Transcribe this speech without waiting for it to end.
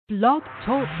Blog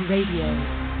Talk Radio.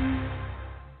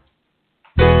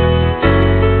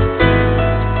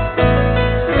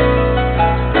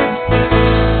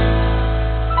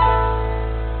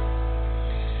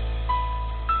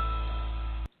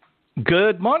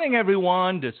 Good morning,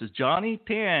 everyone. This is Johnny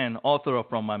Tan, author of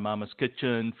From My Mama's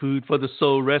Kitchen, Food for the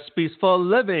Soul, Recipes for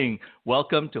Living.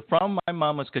 Welcome to From My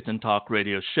Mama's Kitchen Talk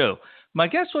Radio Show. My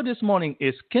guest for this morning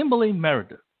is Kimberly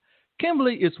Meredith.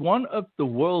 Kimberly is one of the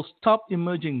world's top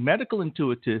emerging medical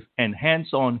intuitive and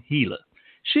hands-on healer.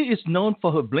 She is known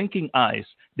for her blinking eyes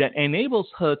that enables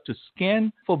her to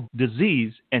scan for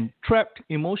disease and trapped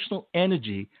emotional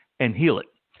energy and heal it.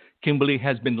 Kimberly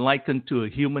has been likened to a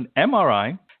human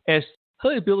MRI, as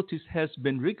her abilities has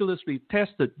been rigorously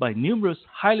tested by numerous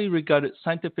highly regarded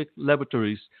scientific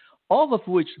laboratories, all of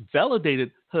which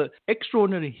validated her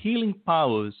extraordinary healing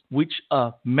powers, which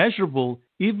are measurable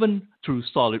even through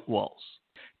solid walls.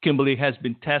 Kimberly has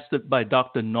been tested by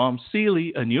Dr. Norm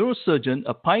Seeley, a neurosurgeon,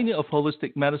 a pioneer of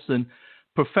holistic medicine,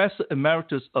 professor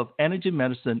emeritus of energy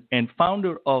medicine, and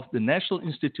founder of the National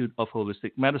Institute of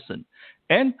Holistic Medicine,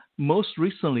 and most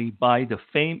recently by the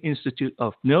famed Institute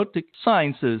of Neurotic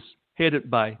Sciences, headed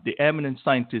by the eminent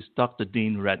scientist Dr.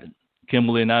 Dean Radin.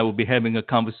 Kimberly and I will be having a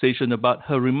conversation about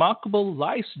her remarkable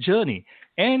life's journey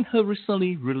and her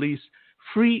recently released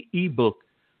free ebook,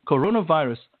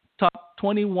 Coronavirus Top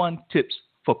 21 Tips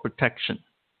for Protection.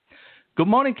 Good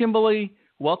morning, Kimberly.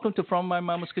 Welcome to From My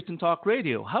Mama's Kitchen Talk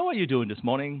Radio. How are you doing this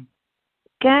morning?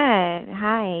 Good.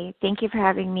 Hi. Thank you for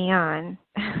having me on.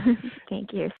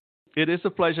 Thank you. It is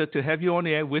a pleasure to have you on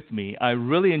the air with me. I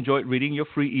really enjoyed reading your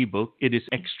free ebook. It is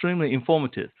extremely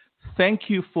informative. Thank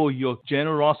you for your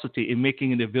generosity in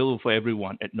making it available for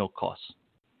everyone at no cost.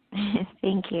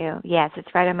 Thank you. Yes, it's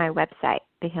right on my website,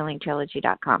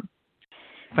 thehealingtrilogy.com.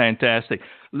 Fantastic.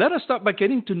 Let us start by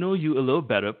getting to know you a little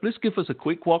better. Please give us a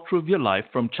quick walkthrough of your life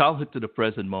from childhood to the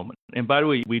present moment. And by the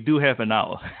way, we do have an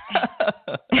hour.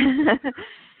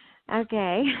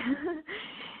 Okay.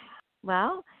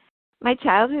 Well, my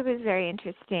childhood was very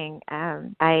interesting.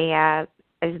 I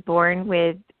was born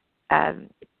with,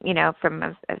 from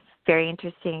a very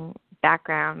interesting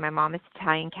background. My mom is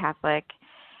Italian Catholic,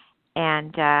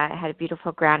 and I had a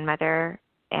beautiful grandmother,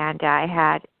 and I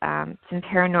had some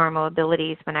paranormal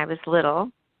abilities when I was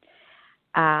little.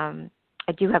 I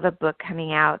do have a book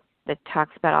coming out that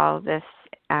talks about all of this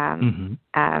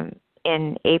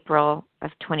in April of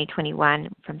 2021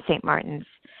 from St. Martin's.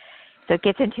 So it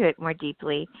gets into it more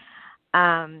deeply.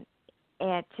 I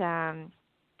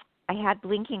had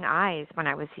blinking eyes when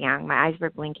I was young. My eyes were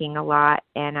blinking a lot,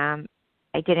 and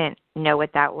I didn't know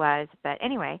what that was. But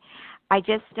anyway, I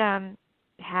just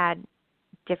had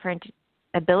different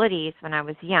abilities when I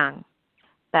was young.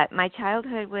 But my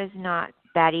childhood was not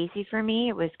that easy for me.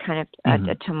 It was kind of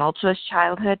a tumultuous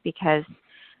childhood because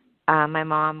my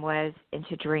mom was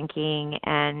into drinking,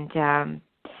 and,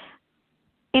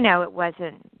 it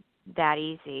wasn't that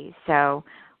easy. So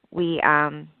we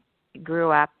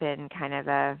grew up in kind of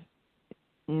a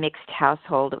mixed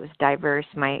household. It was diverse.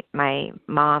 My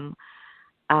mom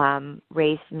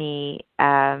raised me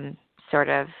sort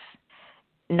of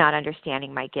not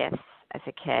understanding my gifts as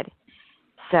a kid.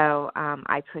 So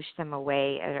I pushed them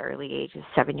away at an early age of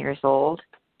 7 years old.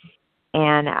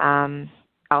 And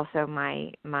also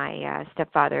my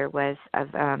stepfather was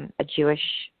of a Jewish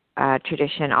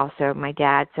tradition, also my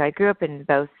dad. So I grew up in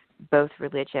both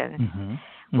religions,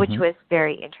 which was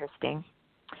very interesting.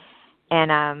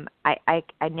 And I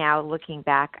now looking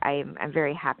back, I'm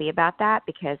very happy about that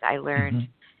because I learned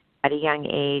at a young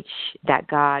age that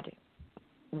God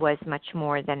was much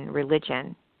more than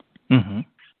religion.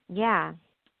 Yeah.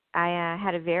 I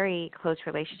had a very close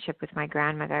relationship with my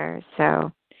grandmother.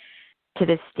 So to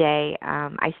this day,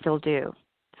 I still do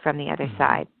from the other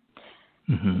side.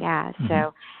 Yeah.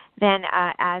 So then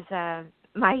as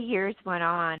my years went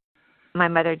on, my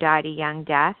mother died a young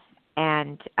death,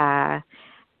 and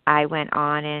I went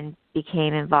on and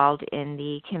became involved in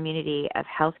the community of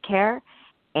healthcare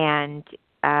and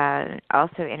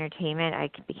also entertainment. I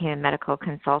became a medical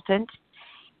consultant,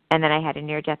 and then I had a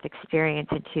near-death experience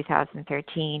in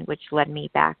 2013, which led me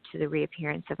back to the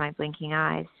reappearance of my blinking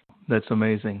eyes. That's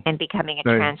amazing. And becoming a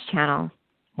trans channel.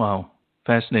 Wow.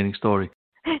 Fascinating story.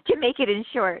 To make it in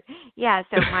short. Yeah,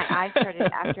 so my eyes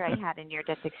started after I had a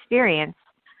near-death experience.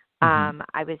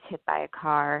 I was hit by a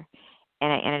car,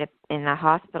 and I ended up in the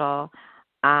hospital.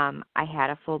 I had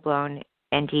a full-blown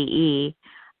NDE.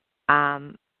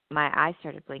 My eyes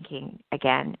started blinking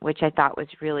again, which I thought was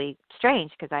really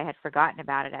strange because I had forgotten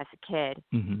about it as a kid,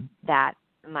 that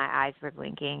my eyes were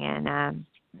blinking. And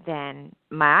then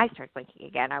my eyes started blinking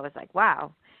again. I was like,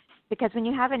 wow, because when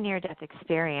you have a near-death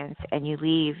experience and you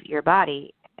leave your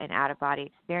body, an out-of-body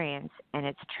experience, and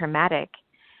it's traumatic,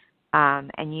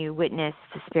 and you witness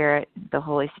the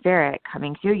Holy Spirit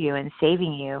coming through you and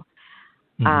saving you,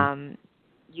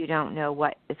 you don't know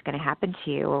what is going to happen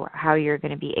to you or how you're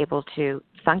going to be able to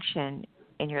function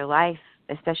in your life,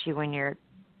 especially when you're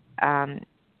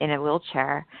in a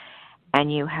wheelchair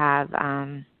and you have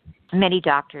many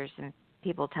doctors and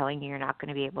people telling you're not going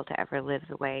to be able to ever live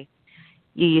the way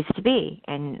you used to be,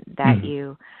 and that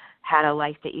you had a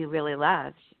life that you really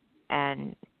loved,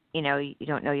 and you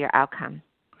don't know your outcome.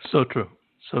 So true.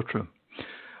 So true.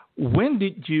 When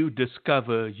did you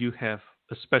discover you have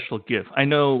a special gift? I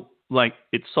know, like,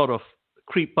 it sort of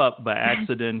creep up by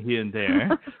accident here and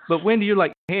there, but when do you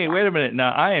hey, wait a minute,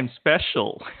 now I am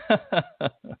special?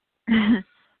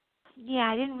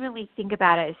 Yeah, I didn't really think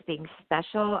about it as being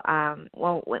special.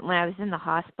 Well, when I was in the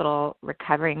hospital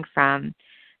recovering from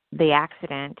the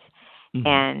accident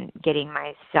and getting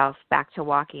myself back to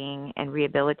walking and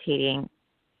rehabilitating,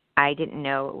 I didn't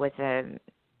know it was a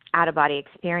out-of-body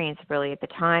experience really at the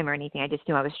time or anything. I just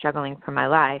knew I was struggling for my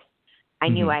life. I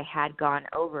knew I had gone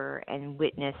over and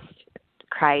witnessed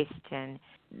Christ and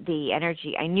the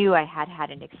energy. I knew I had had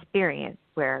an experience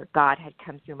where God had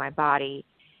come through my body,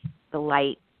 the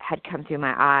light had come through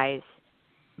my eyes,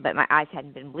 but my eyes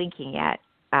hadn't been blinking yet.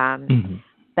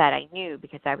 But I knew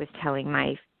because I was telling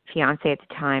my fiance at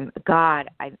the time, God,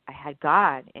 I had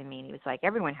God in me. And he was like,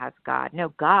 everyone has God.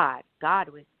 No, God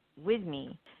was with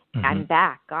me. I'm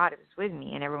back. God was with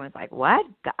me. And everyone's like, what?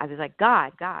 I was like,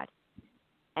 God.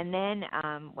 And then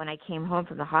when I came home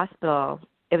from the hospital,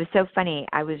 it was so funny.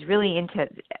 I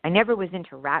never was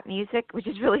into rap music, which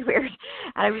is really weird. And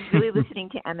I was really listening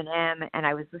to Eminem, and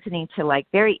I was listening to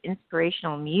very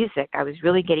inspirational music. I was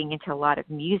really getting into a lot of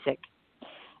music.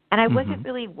 And I wasn't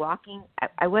really walking.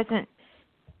 I wasn't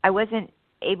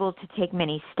able to take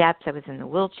many steps. I was in the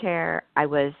wheelchair. I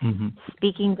was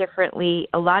speaking differently.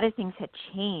 A lot of things had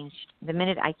changed the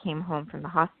minute I came home from the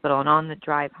hospital. And on the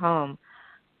drive home,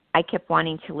 I kept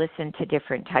wanting to listen to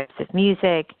different types of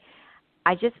music.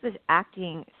 I just was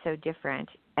acting so different.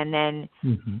 And then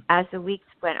as the weeks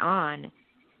went on,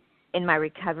 in my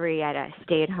recovery, I had a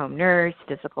stay-at-home nurse,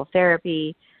 physical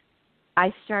therapy.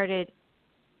 I started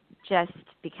just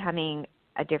becoming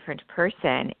a different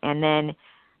person. And then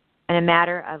in a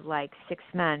matter of 6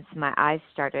 months, my eyes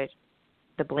started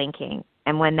the blinking.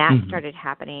 And when that started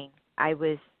happening, I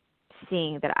was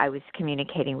seeing that I was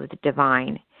communicating with the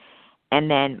divine. And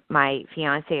then my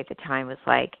fiance at the time was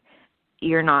like,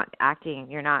 you're not acting,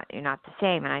 you're not the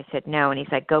same. And I said, no. And he's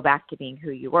like, go back to being who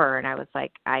you were. And I was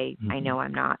like, I know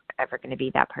I'm not ever going to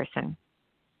be that person.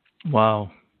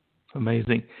 Wow.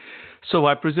 Amazing. So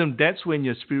I presume that's when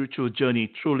your spiritual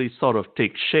journey truly sort of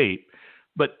takes shape.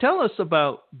 But tell us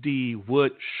about the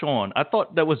word Sean. I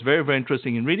thought that was very, very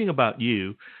interesting. In reading about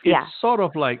you, it's sort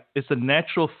of it's a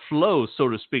natural flow, so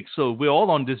to speak. So we're all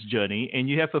on this journey, and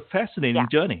you have a fascinating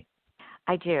journey.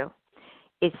 I do.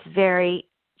 It's very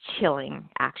chilling,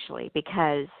 actually,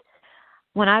 because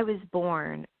when I was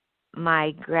born,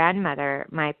 my grandmother,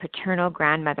 my paternal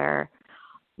grandmother,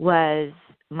 was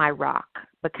my rock,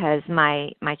 because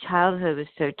my childhood was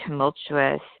so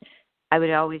tumultuous. I would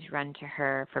always run to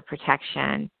her for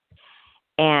protection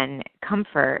and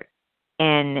comfort,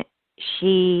 and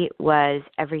she was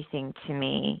everything to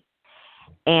me.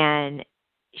 And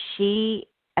she,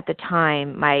 at the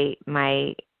time,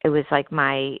 it was like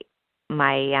my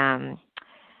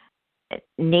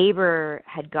neighbor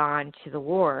had gone to the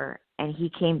war, and he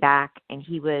came back, and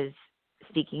he was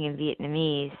speaking in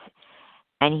Vietnamese,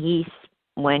 and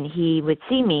when he would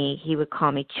see me, he would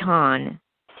call me Chon,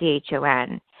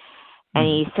 Chon, and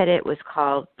he said it was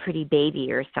called Pretty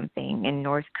Baby or something in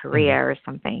North Korea or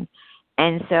something.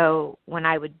 And so when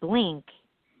I would blink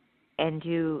and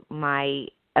do my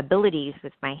abilities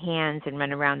with my hands and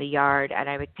run around the yard, and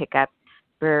I would pick up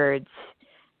birds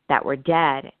that were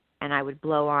dead, and I would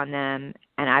blow on them,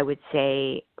 and I would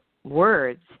say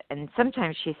words. And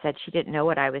sometimes she said she didn't know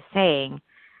what I was saying,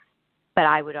 but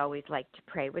I would always like to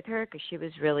pray with her because she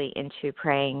was really into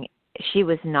praying. She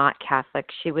was not Catholic.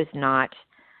 She was not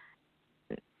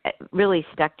really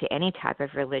stuck to any type of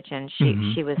religion.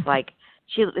 She was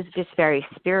just very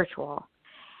spiritual.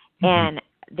 And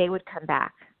they would come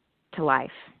back to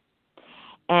life.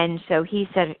 And so he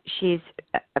said she's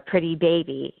a pretty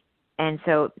baby. And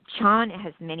so Chon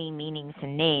has many meanings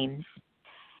and names.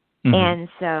 And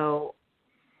so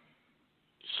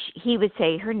he would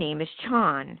say her name is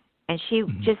Chon. And she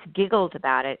just giggled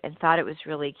about it and thought it was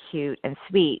really cute and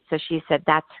sweet. So she said,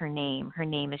 that's her name. Her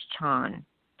name is Chon.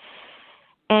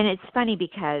 And it's funny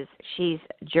because she's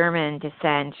German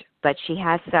descent, but she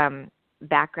has some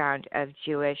background of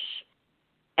Jewish.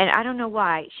 And I don't know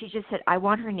why. She just said, I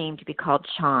want her name to be called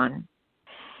Chan.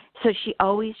 So she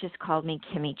always just called me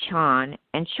Kimmy Chan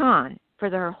and Chan for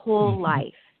her whole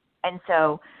life. And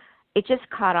so it just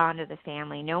caught on to the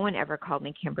family. No one ever called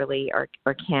me Kimberly or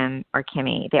Kim or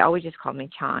Kimmy. They always just called me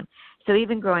Chan. So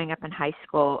even growing up in high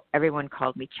school, everyone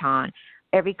called me Chan.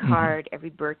 Every card,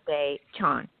 every birthday,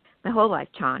 Chan. My whole life,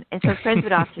 Chan. And so friends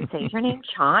would often say, is your name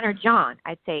Chan or John?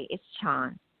 I'd say, it's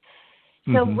Chan.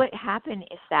 So what happened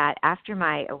is that after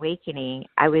my awakening,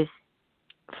 I was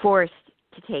forced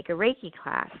to take a Reiki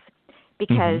class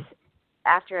because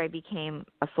after I became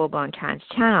a full-blown trans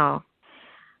channel,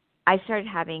 I started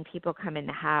having people come in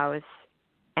the house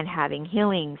and having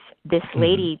healings. This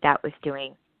lady that was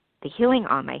doing the healing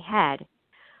on my head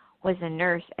was a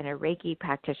nurse and a Reiki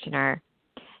practitioner.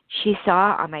 She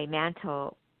saw on my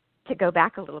mantle, to go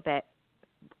back a little bit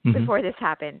before this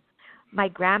happened, my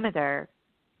grandmother,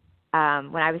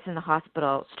 when I was in the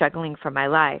hospital struggling for my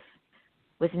life,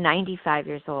 was 95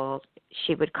 years old.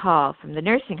 She would call from the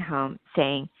nursing home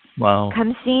saying,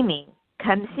 come see me,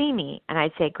 come see me. And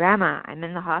I'd say, Grandma, I'm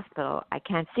in the hospital. I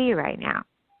can't see you right now.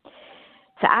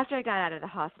 So after I got out of the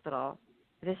hospital,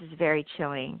 this is very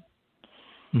chilling.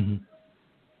 2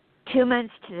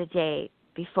 months to the date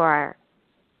before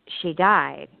she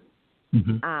died,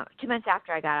 2 months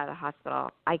after I got out of the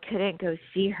hospital, I couldn't go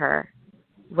see her.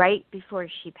 Right before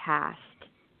she passed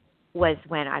was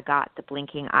when I got the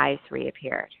blinking eyes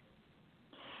reappeared.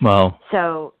 Wow.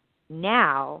 So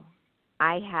now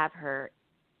I have her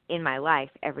in my life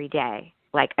every day.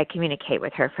 Like I communicate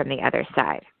with her from the other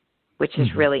side, which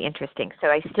is really interesting. So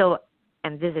I still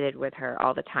am visited with her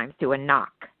all the time through a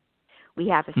knock. We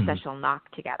have a special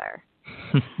knock together.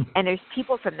 And there's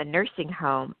people from the nursing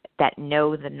home that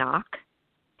know the knock.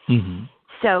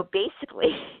 So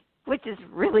basically, which is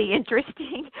really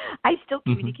interesting, I still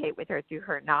communicate with her through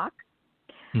her knock.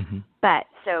 But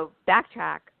so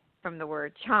backtrack from the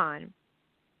word Chan,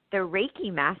 the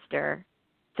Reiki master.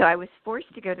 So I was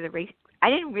forced to go to the Reiki. I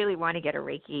didn't really want to get a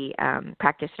Reiki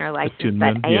practitioner license,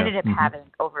 but I ended up having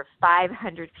over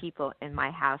 500 people in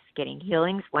my house getting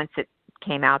healings once it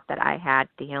came out that I had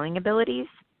the healing abilities.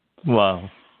 Wow.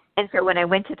 And so when I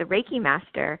went to the Reiki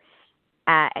master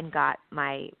and got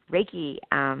my Reiki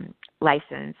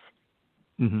license,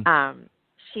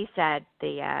 she said,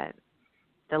 the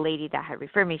lady that had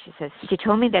referred me, she says, she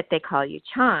told me that they call you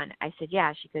Chan. I said,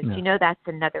 yeah. She goes, you know that's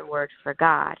another word for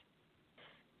God.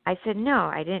 I said, no,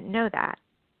 I didn't know that.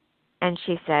 And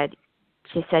she said,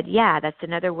 yeah, that's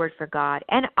another word for God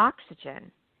and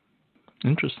oxygen.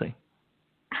 Interesting.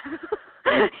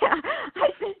 I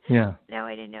said, no,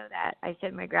 I didn't know that. I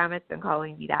said, my grandma's been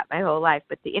calling me that my whole life.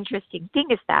 But the interesting thing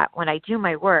is that when I do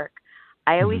my work,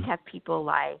 I always have people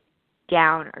lie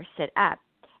down or sit up.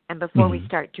 And before we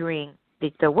start doing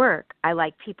the work, I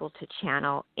like people to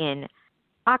channel in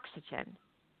oxygen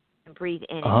and breathe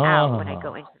in and out when I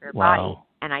go into their body.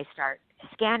 And I start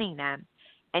scanning them,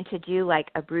 and to do like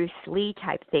a Bruce Lee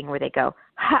type thing where they go,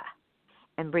 ha,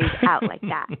 and breathe out like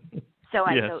that. So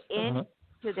I go in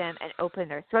to them and open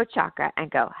their throat chakra and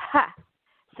go, ha.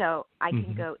 So I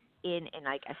can go in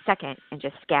like a second and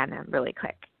just scan them really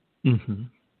quick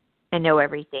and know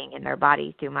everything in their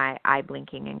body through my eye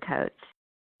blinking and codes.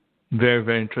 Very,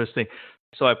 very interesting.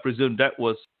 So I presume that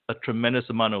was a tremendous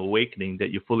amount of awakening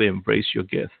that you fully embrace your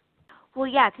gift. Well,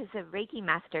 yeah, because the Reiki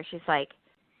master, she's like,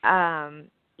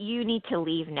 you need to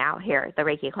leave now here, the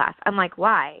Reiki class. I'm like,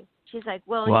 why? She's like,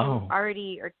 well, you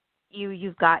already, or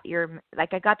you've got your,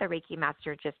 like I got the Reiki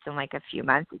master just in like a few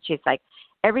months. And she's like,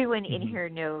 everyone in here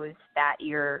knows that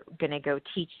you're going to go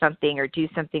teach something or do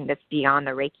something that's beyond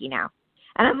the Reiki now.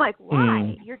 And I'm like,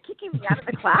 why? You're kicking me out of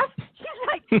the class? She's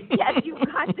like, yes, you've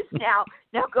got this now.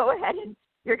 Now go ahead and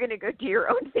you're going to go do your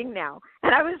own thing now.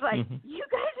 And I was like, you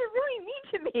guys are really mean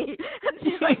to me. And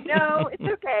she's like, no, it's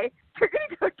okay. You're going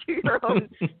to go do your own.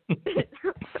 It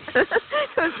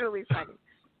was really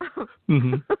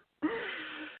funny.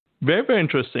 Very, very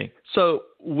interesting. So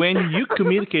when you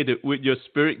communicated with your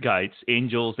spirit guides,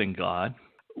 angels and God,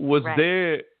 was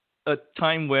there a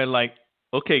time where like,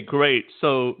 okay, great.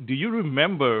 So do you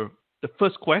remember the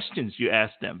first questions you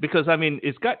asked them? Because, I mean,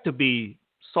 it's got to be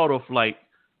sort of like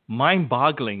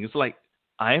mind-boggling. It's like,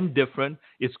 I am different.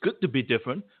 It's good to be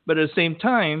different. But at the same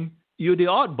time, you're the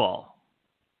oddball.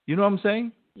 You know what I'm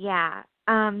saying? Yeah.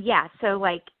 So,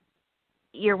 like,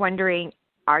 you're wondering,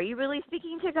 are you really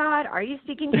speaking to God? Are you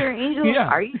speaking to your angels?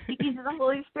 Are you speaking to the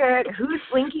Holy Spirit? Who's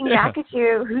blinking back at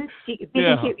you? Who's speaking to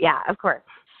you? Yeah, of course.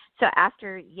 So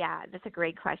after, that's a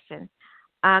great question.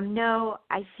 No,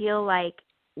 I feel like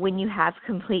when you have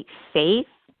complete faith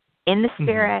in the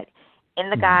Spirit, in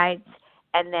the guides,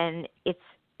 and then it's,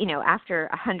 after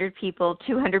 100 people,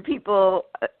 200 people,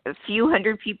 a few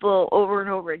hundred people over and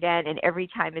over again, and every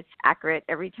time it's accurate,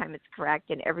 every time it's correct,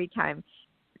 and every time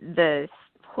the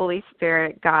Holy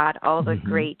Spirit, God, all the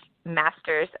great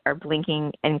masters are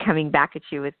blinking and coming back at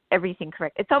you with everything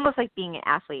correct. It's almost like being an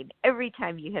athlete. Every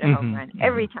time you hit a home run,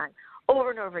 every time, over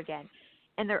and over again,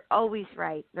 and they're always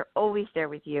right, they're always there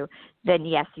with you, then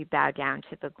yes, you bow down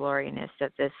to the gloriness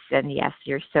of this, and yes,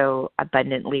 you're so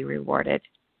abundantly rewarded.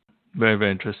 Very,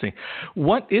 very interesting.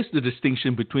 What is the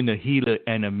distinction between a healer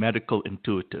and a medical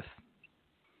intuitive?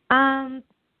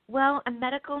 Well, a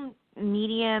medical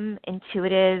medium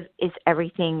intuitive is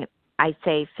everything, I'd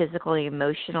say, physically,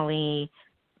 emotionally,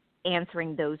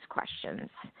 answering those questions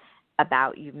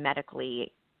about you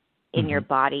medically in your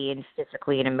body and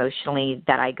physically and emotionally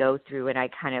that I go through, and I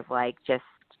kind of like just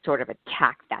sort of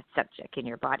attack that subject in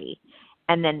your body.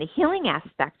 And then the healing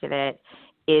aspect of it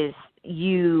is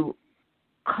you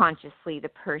consciously, the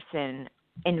person,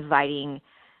 inviting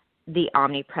the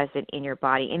omnipresent in your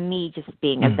body, and me just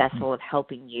being a vessel of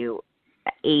helping you,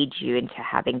 aid you into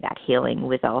having that healing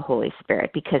with the Holy Spirit,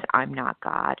 because I'm not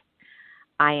God.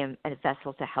 I am a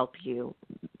vessel to help you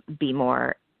be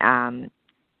more,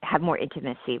 have more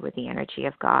intimacy with the energy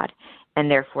of God, and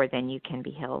therefore then you can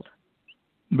be healed.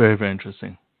 Very, very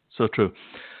interesting. So true.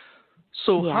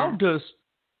 So how does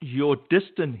your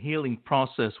distant healing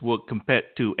process work compared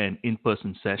to an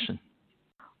in-person session?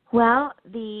 Well,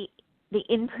 the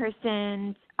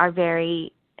in-persons are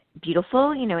very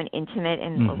beautiful, and intimate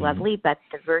and lovely, but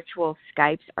the virtual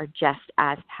Skypes are just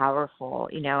as powerful,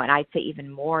 and I'd say even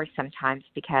more sometimes,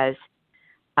 because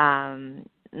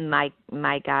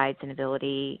my guides and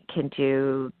ability can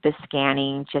do the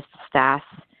scanning just as fast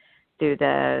through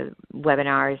the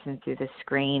webinars and through the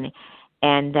screen.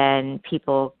 And then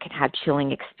people can have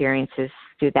chilling experiences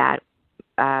through that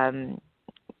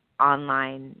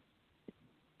online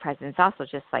presence also,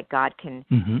 just like God can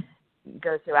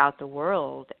go throughout the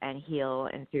world and heal,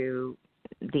 and through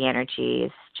the energy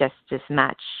is just as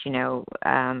much,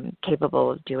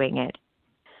 capable of doing it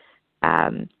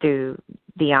through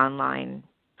the online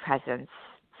presence.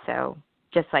 So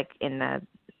just like in the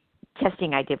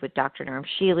testing I did with Dr. Norm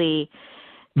Shealy,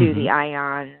 through the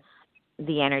ions,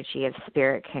 the energy of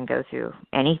spirit can go through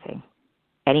anything,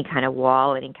 any kind of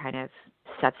wall, any kind of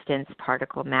substance,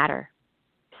 particle, matter.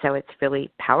 So it's really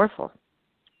powerful.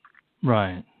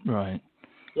 Right.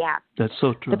 Yeah. That's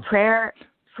so true. The prayer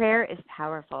is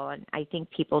powerful, and I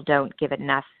think people don't give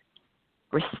enough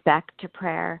respect to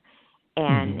prayer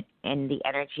and the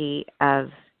energy of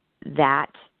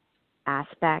that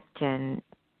aspect, and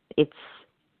it's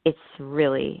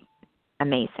really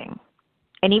amazing.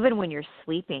 And even when you're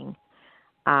sleeping,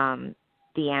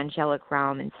 the angelic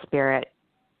realm and spirit,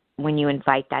 when you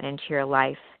invite that into your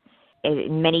life,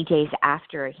 many days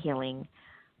after a healing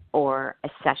or a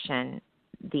session,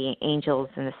 the angels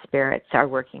and the spirits are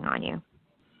working on you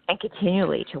and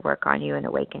continually to work on you and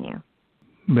awaken you.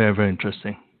 Very, very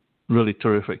interesting. Really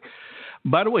terrific.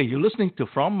 By the way, you're listening to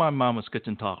From My Mama's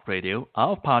Kitchen Talk Radio.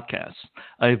 Our podcasts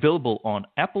are available on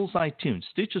Apple's iTunes,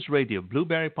 Stitcher's Radio,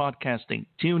 Blueberry Podcasting,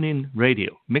 TuneIn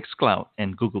Radio, Mixcloud,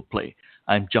 and Google Play.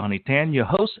 I'm Johnny Tan, your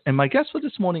host, and my guest for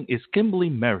this morning is Kimberly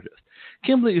Meredith.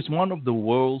 Kimberly is one of the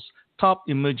world's top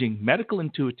emerging medical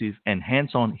intuitive and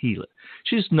hands-on healer.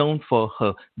 She is known for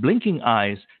her blinking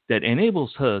eyes that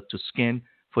enables her to scan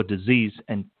for disease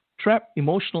and trap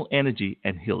emotional energy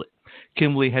and heal it.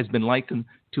 Kimberly has been likened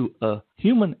to a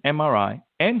human MRI,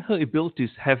 and her abilities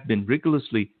have been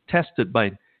rigorously tested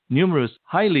by numerous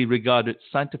highly regarded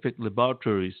scientific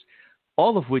laboratories,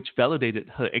 all of which validated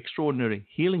her extraordinary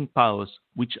healing powers,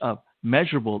 which are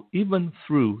measurable even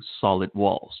through solid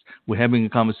walls. We're having a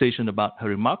conversation about her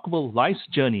remarkable life's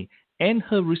journey and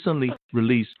her recently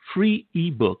released free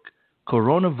ebook,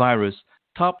 Coronavirus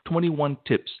Top 21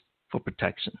 Tips for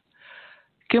Protection.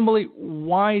 Kimberly,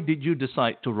 why did you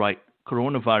decide to write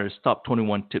Coronavirus Top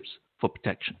 21 Tips for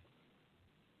Protection?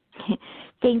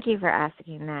 Thank you for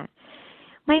asking that.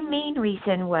 My main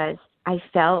reason was I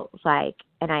felt like,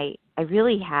 and I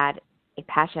really had a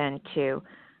passion to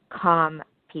calm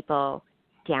people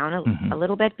down a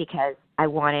little bit, because I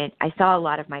saw a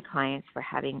lot of my clients were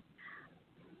having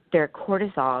their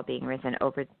cortisol being risen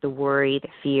over the worry, the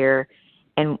fear,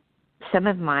 and some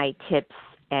of my tips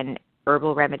and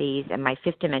herbal remedies and my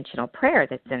fifth dimensional prayer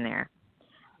that's in there,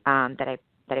 that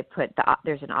I put,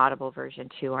 there's an audible version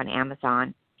too on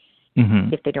Amazon,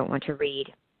 if they don't want to read,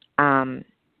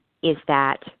 is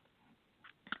that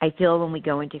I feel when we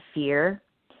go into fear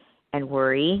and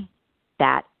worry,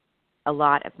 that a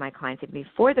lot of my clients, and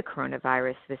before the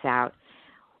coronavirus was out,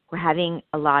 were having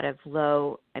a lot of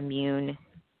low immune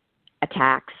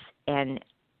attacks. And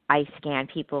I scan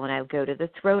people, and I go to the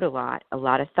throat a lot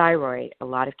of thyroid, a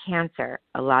lot of cancer,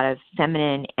 a lot of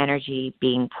feminine energy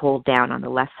being pulled down on the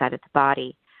left side of the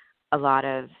body, a lot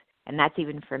of, and that's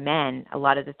even for men, a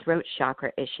lot of the throat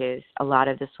chakra issues, a lot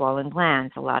of the swollen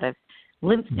glands, a lot of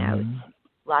lymph nodes,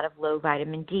 a lot of low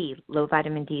vitamin D. Low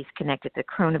vitamin D is connected to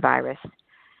coronavirus.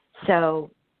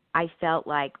 So I felt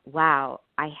like, wow,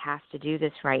 I have to do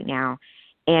this right now.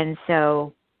 And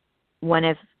so one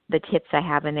of the tips I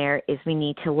have in there is we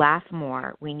need to laugh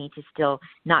more. We need to still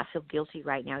not feel guilty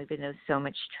right now, even though so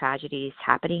much tragedy is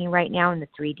happening right now in the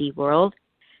 3D world,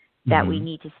 that we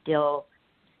need to still,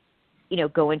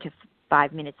 go into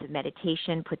 5 minutes of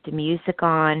meditation, put the music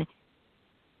on,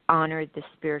 honor the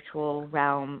spiritual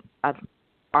realm of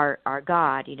our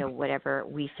God, whatever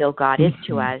we feel God is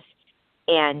to us,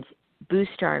 and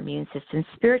boost our immune system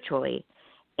spiritually.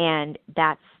 And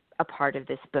that's a part of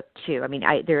this book too. I mean,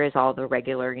 there is all the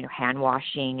regular, hand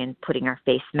washing and putting our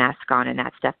face mask on and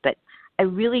that stuff, but it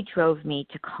really drove me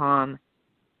to calm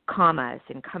us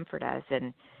and comfort us,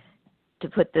 and to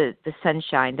put the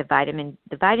sunshine, the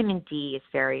vitamin D is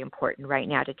very important right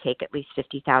now, to take at least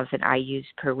 50,000 IUs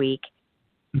per week.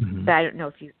 But I don't know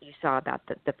if you saw about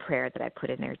the prayer that I put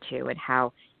in there too, and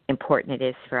how important it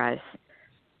is for us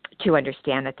to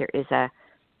understand that there is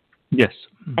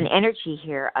an energy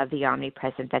here of the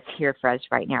omnipresent that's here for us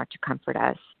right now to comfort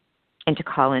us, and to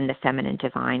call in the feminine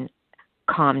divine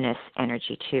calmness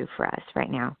energy too for us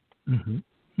right now.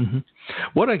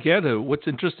 What I gather, what's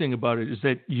interesting about it is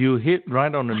that you hit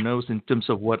right on the nose in terms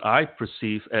of what I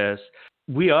perceive as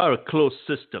we are a closed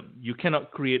system. You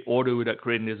cannot create order without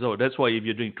creating disorder. That's why if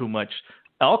you're drinking too much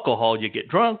alcohol, you get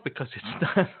drunk, because it's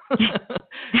not.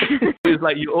 It's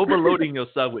like you're overloading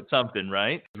yourself with something,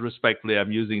 right? Respectfully,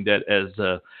 I'm using that as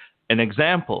an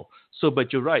example. So,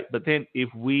 but you're right. But then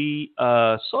if we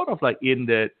sort of like in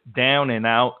the down and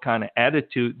out kind of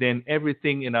attitude, then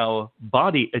everything in our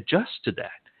body adjusts to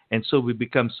that. And so we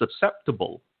become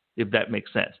susceptible, if that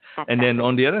makes sense. Exactly. And then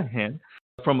on the other hand,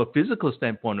 from a physical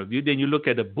standpoint of view, then you look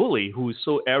at a bully who is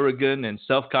so arrogant and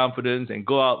self-confident and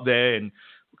go out there and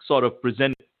sort of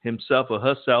present himself or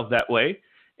herself that way.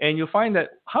 And you find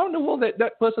that how in the world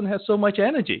that person has so much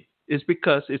energy is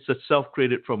because it's a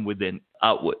self-created from within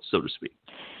outward, so to speak.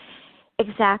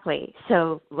 Exactly.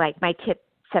 So like my tip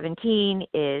 17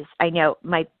 is, I know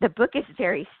the book is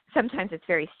sometimes it's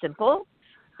very simple,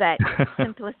 but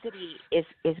simplicity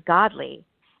is godly.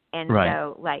 And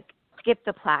so like skip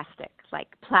the plastic. Like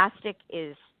plastic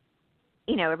is,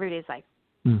 everybody's like,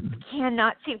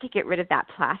 cannot seem to get rid of that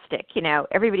plastic.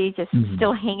 Everybody's just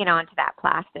still hanging on to that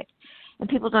plastic. And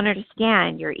people don't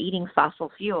understand you're eating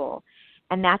fossil fuel,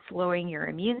 and that's lowering your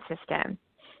immune system.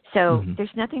 So there's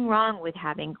nothing wrong with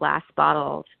having glass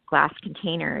bottles, glass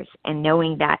containers, and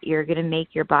knowing that you're going to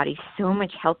make your body so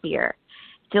much healthier.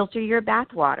 Filter your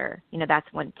bath water. That's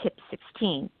one tip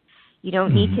 16. You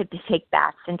don't need to take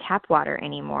baths in tap water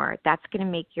anymore. That's going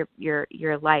to make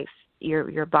your life,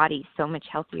 your body so much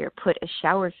healthier. Put a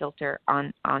shower filter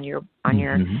on your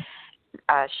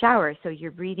shower, so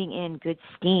you're breathing in good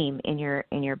steam in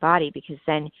your body, because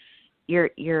then your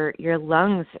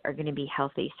lungs are going to be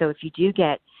healthy. So if you do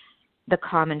get the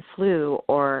common flu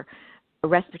or a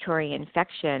respiratory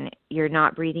infection, you're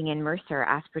not breathing in MRSA or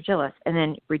Aspergillus, and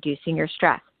then reducing your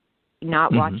stress.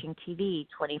 Not watching TV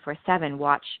 24/7,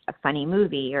 watch a funny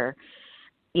movie, or,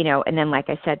 and then, like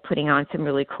I said, putting on some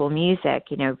really cool music,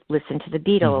 listen to the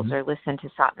Beatles or listen to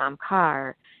Satnam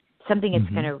Kaur, something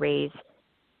that's going to raise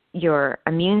your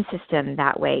immune system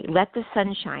that way. Let the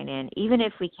sun shine in. Even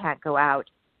if we can't go out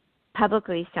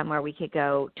publicly somewhere, we could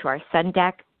go to our sun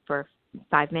deck for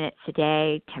 5 minutes a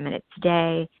day, 10 minutes a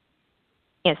day.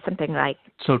 Something like.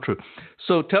 So true.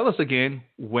 So tell us again,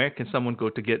 where can someone go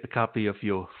to get the copy of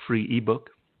your free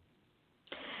ebook?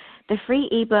 The free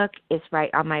ebook is right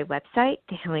on my website,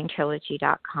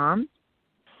 thehealingtrilogy.com.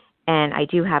 And I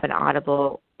do have an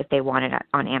Audible if they want it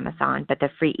on Amazon, but the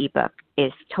free ebook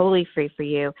is totally free for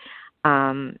you.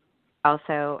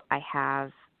 Also, I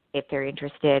have, if they're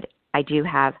interested, I do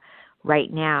have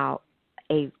right now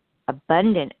a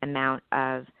abundant amount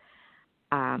of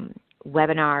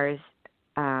webinars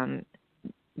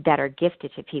that are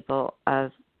gifted to people.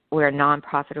 We're a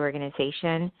nonprofit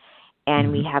organization,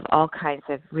 and we have all kinds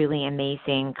of really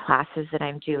amazing classes that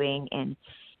I'm doing,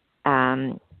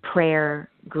 and prayer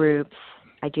groups.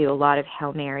 I do a lot of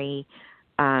Hail Mary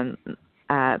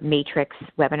matrix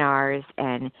webinars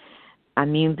and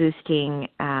immune boosting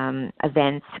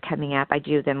events coming up. I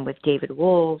do them with David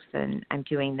Wolf, and I'm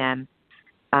doing them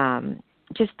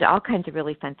just all kinds of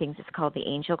really fun things. It's called the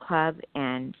Angel Club,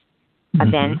 and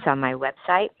events on my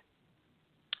website,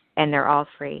 and they're all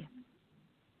free.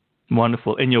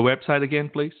 Wonderful. And your website again,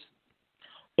 please?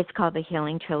 It's called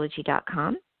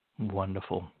thehealingtrilogy.com.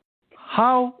 Wonderful.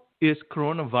 How is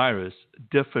coronavirus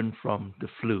different from the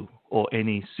flu or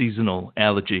any seasonal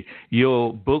allergy?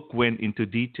 Your book went into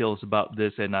details about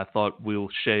this, and I thought we'll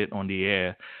share it on the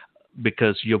air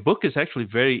because your book is actually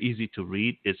very easy to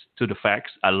read. It's to the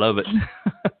facts. I love it.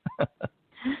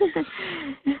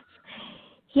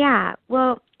 Yeah,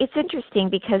 well, it's interesting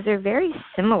because they're very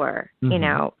similar, you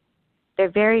know.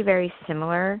 They're very, very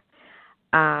similar,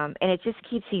 and it just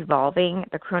keeps evolving.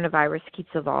 The coronavirus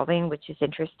keeps evolving, which is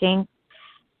interesting.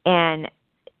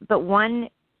 But one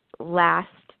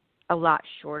lasts a lot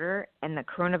shorter, and the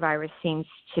coronavirus seems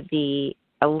to be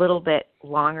a little bit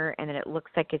longer, and then it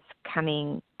looks like it's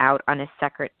coming out on a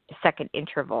second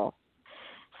interval.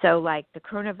 So, like, the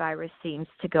coronavirus seems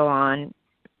to go on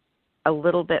a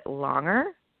little bit longer,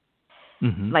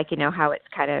 like, you know, how it's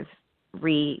kind of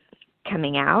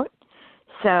coming out.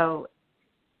 So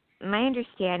my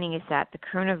understanding is that the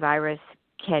coronavirus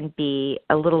can be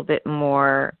a little bit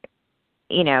more,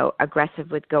 you know, aggressive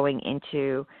with going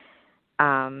into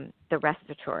the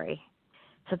respiratory.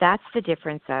 So that's the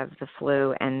difference of the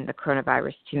flu and the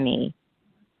coronavirus to me,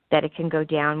 that it can go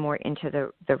down more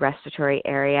into the respiratory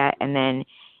area, and then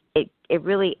it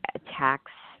really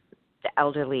attacks the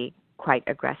elderly quite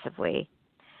aggressively.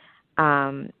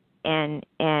 And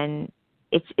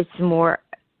it's more,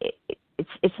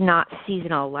 it's not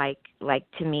seasonal like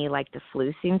to me, like the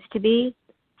flu seems to be.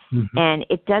 And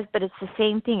it does, but it's the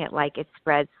same thing. It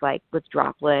spreads like with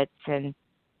droplets, and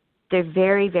they're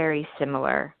very, very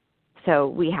similar. So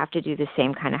we have to do the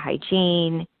same kind of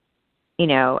hygiene, you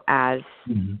know, as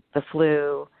the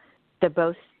flu. They're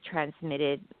both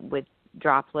transmitted with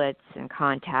droplets and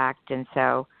contact, and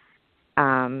so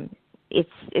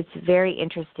it's very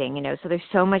interesting, you know. So there's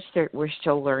so much that we're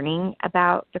still learning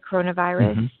about the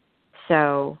coronavirus.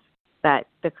 So, but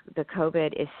the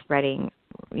COVID is spreading,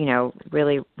 you know,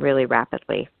 really, really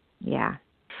rapidly. Yeah.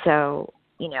 So,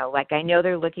 you know, like, I know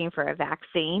they're looking for a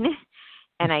vaccine,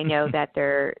 and I know that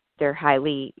they're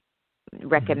highly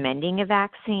recommending a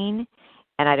vaccine,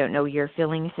 and I don't know your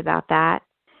feelings about that,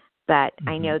 but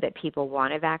I know that people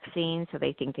want a vaccine, so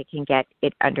they think they can get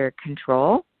it under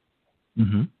control.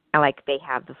 Like they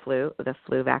have the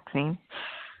flu vaccine.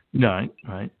 Right.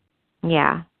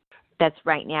 Yeah. That's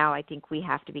right now. I think we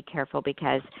have to be careful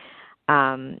because,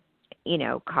 you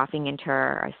know, coughing into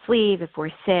our sleeve if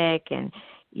we're sick, and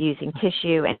using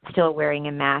tissue, and still wearing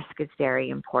a mask is very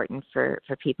important for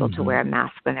people to wear a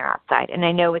mask when they're outside. And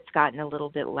I know it's gotten a little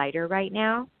bit lighter right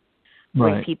now,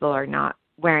 when people are not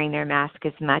wearing their mask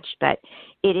as much, but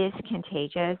it is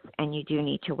contagious, and you do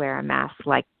need to wear a mask.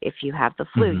 Like if you have the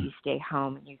flu, you stay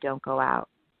home and you don't go out.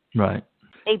 Right.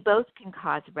 They both can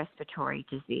cause respiratory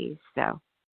disease, so.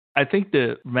 I think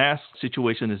the mask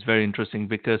situation is very interesting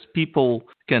because people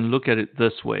can look at it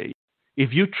this way.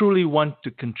 If you truly want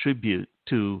to contribute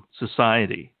to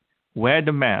society, wear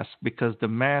the mask, because the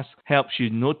mask helps you,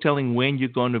 no telling when you're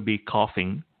going to be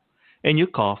coughing, and you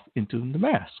cough into the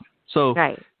mask. So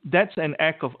that's an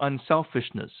act of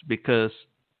unselfishness, because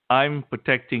I'm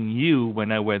protecting you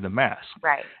when I wear the mask.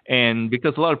 Right. And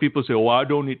because a lot of people say, well, I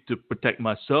don't need to protect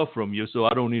myself from you, so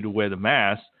I don't need to wear the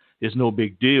mask. It's no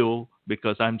big deal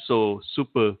because I'm so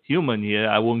superhuman here,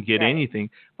 I won't get anything.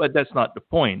 But that's not the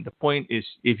point. The point is,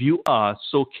 if you are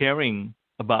so caring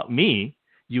about me,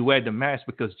 you wear the mask,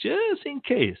 because just in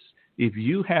case, if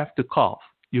you have to cough,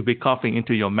 you'll be coughing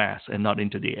into your mask and not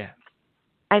into the air.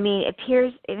 I mean, it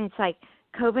appears, and it's like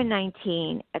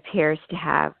COVID-19 appears to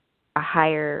have a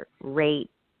higher rate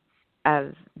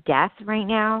of death right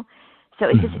now. So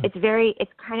it's just,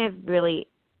 it's kind of really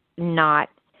not,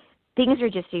 things are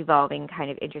just evolving kind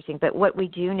of interesting. But what we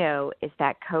do know is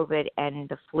that COVID and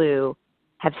the flu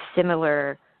have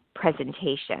similar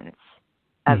presentations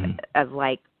of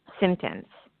like symptoms.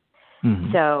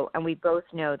 So, and we both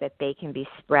know that they can be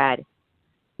spread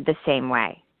the same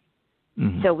way.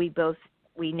 So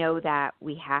we know that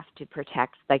we have to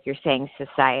protect, like you're saying,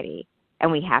 society,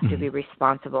 and we have to be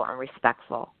responsible and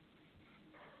respectful.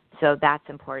 So that's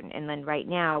important. And then right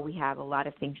now we have a lot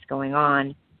of things going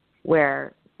on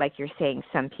where, like you're saying,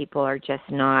 some people are just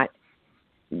not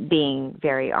being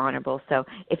very honorable. So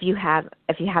if you have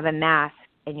a mask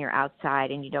and you're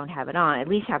outside and you don't have it on, at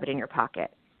least have it in your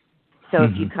pocket. So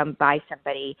if you come by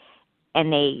somebody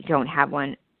and they don't have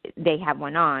one, they have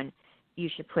one on, you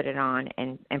should put it on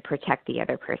and protect the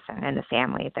other person and the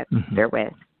family that they're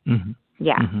with.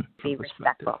 Yeah, be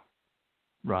respectful.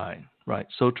 Right.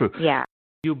 So true. Yeah.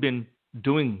 You've been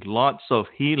doing lots of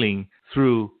healing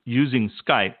through using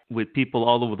Skype with people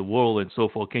all over the world and so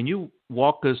forth. Can you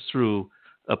walk us through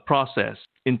a process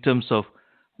in terms of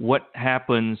what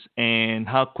happens and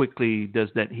how quickly does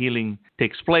that healing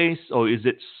takes place, or is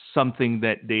it something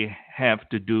that they have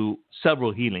to do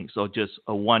several healings, or just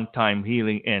a one-time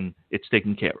healing and it's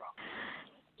taken care of?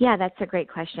 Yeah, that's a great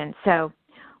question. So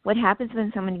what happens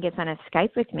when someone gets on a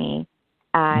Skype with me,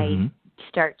 I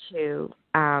start to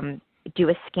do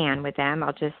a scan with them.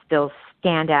 They'll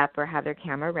stand up or have their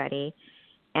camera ready,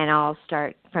 and I'll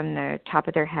start from the top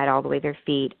of their head all the way to their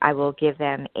feet. I will give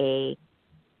them a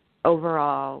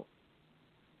overall,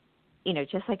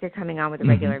 just like you're coming on with a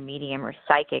regular medium or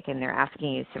psychic and they're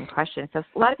asking you some questions. So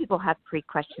a lot of people have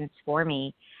pre-questions for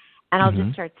me, and I'll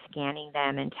just start scanning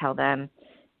them and tell them,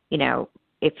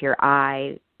 if your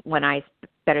one eye's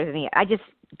better than the other. I just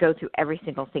go through every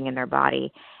single thing in their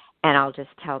body, and I'll just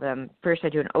tell them, first I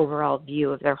do an overall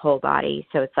view of their whole body.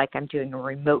 So it's like I'm doing a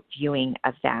remote viewing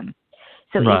of them.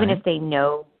 So even if they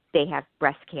know they have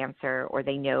breast cancer, or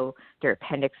they know their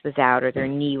appendix was out, or their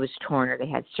knee was torn, or they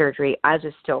had surgery, I'll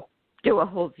just still do a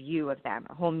whole view of them,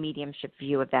 a whole mediumship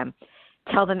view of them,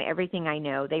 tell them everything I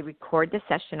know. They record the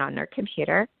session on their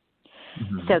computer,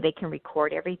 so they can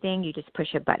record everything. You just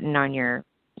push a button on your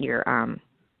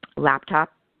laptop.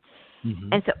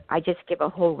 And so I just give a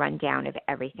whole rundown of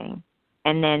everything.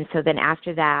 And then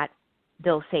after that,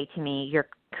 they'll say to me, you're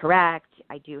correct.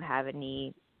 I do have a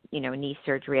knee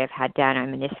surgery I've had done, a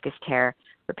meniscus tear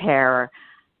repair. Or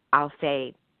I'll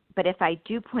say, but if I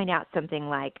do point out something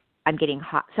like I'm getting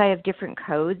hot, so I have different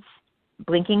codes,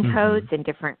 blinking codes, and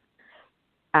different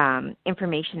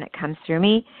information that comes through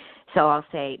me. So I'll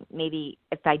say, maybe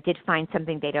if I did find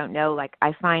something they don't know, like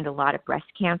I find a lot of breast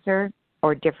cancer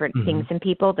or different things in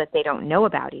people that they don't know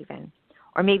about even,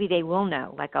 or maybe they will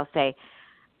know. Like I'll say,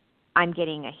 I'm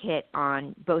getting a hit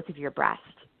on both of your breasts.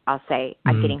 I'll say,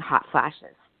 I'm getting hot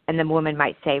flashes. And the woman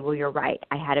might say, well, you're right,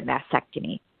 I had a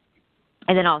mastectomy.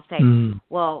 And then I'll say,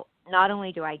 well, not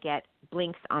only do I get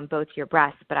blinks on both your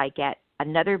breasts, but I get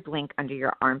another blink under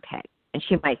your armpit. And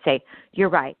she might say, you're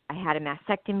right, I had a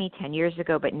mastectomy 10 years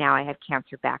ago, but now I have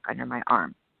cancer back under my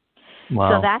arm.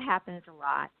 Wow. So that happens a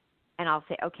lot. And I'll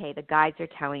say, okay, the guides are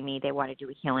telling me they want to do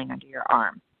a healing under your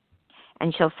arm.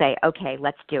 And she'll say, okay,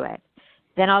 let's do it.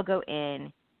 Then I'll go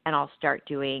in and I'll start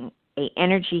doing a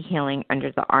energy healing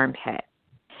under the armpit.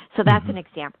 So that's an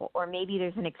example. Or maybe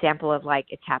there's an example of, like,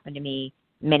 it's happened to me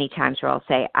many times where I'll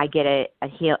say, I get a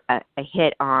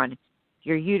hit on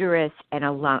your uterus and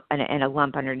a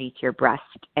lump underneath your breast.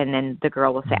 And then the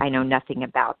girl will say, I know nothing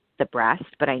about the breast,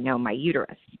 but I know my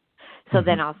uterus. So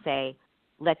then I'll say,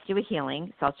 let's do a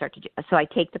healing. So I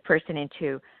take the person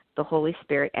into the Holy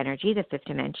Spirit energy, the fifth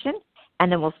dimension,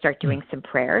 and then we'll start doing some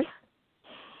prayers.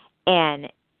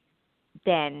 And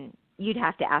then you'd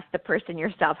have to ask the person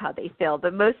yourself how they feel.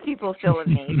 But most people feel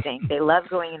amazing. They love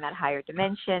going in that higher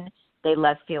dimension. They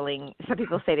love feeling, some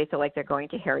people say they feel like they're going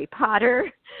to Harry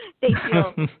Potter. They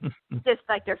feel just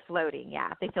like they're floating. Yeah,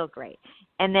 they feel great.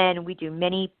 And then we do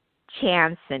many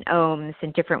chants and ohms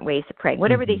and different ways of praying,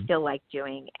 whatever they feel like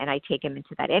doing. And I take them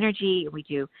into that energy.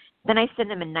 Then I send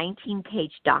them a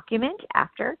 19-page document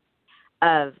after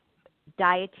of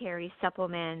dietary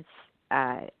supplements,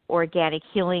 organic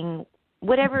healing,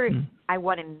 whatever I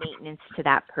want in maintenance to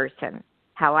that person,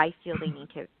 how I feel they need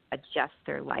to adjust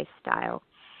their lifestyle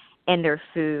and their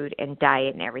food and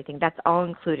diet and everything. That's all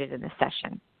included in the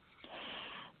session.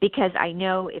 Because I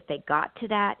know if they got to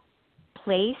that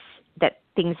place that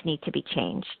things need to be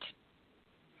changed.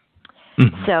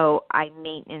 So I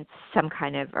maintenance some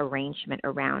kind of arrangement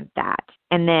around that.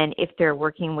 And then if they're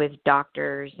working with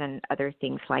doctors and other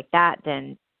things like that,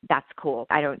 then that's cool.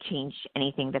 I don't change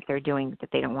anything that they're doing that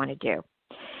they don't want to do.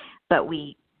 But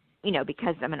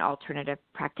because I'm an alternative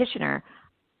practitioner,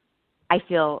 I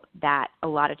feel that a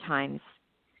lot of times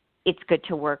it's good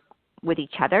to work with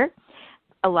each other.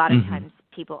 A lot of times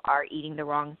people are eating the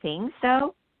wrong things,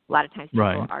 though. A lot of times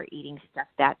people are eating stuff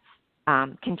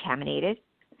that's contaminated.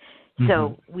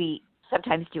 So we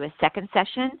sometimes do a second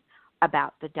session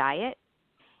about the diet.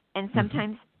 And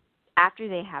sometimes after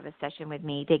they have a session with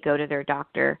me, they go to their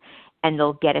doctor and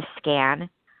they'll get a scan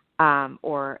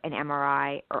or an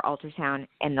MRI or ultrasound,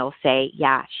 and they'll say,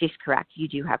 yeah, she's correct. You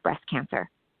do have breast cancer.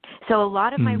 So a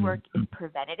lot of my work is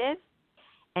preventative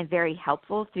and very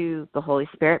helpful through the Holy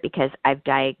Spirit, because I've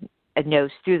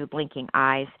diagnosed through the blinking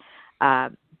eyes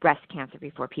breast cancer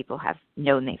before people have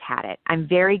known they've had it. I'm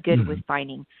very good with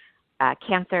finding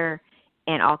cancer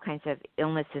and all kinds of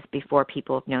illnesses before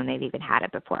people have known they've even had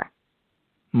it before.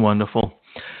 Wonderful.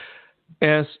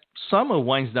 As summer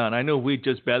winds down, I know we're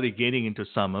just barely getting into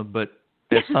summer, but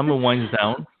as summer winds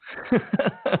down,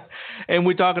 and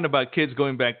we're talking about kids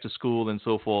going back to school and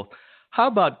so forth. How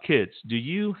about kids? Do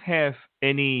you have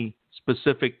any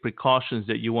specific precautions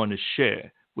that you want to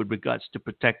share with regards to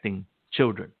protecting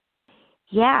children?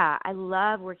 Yeah, I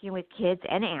love working with kids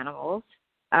and animals.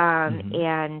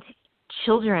 And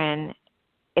children,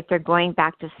 if they're going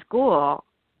back to school,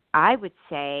 I would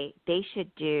say they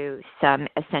should do some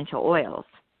essential oils,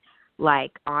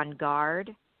 like On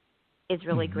Guard is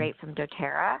really great from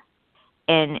doTERRA,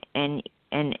 and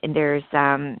there's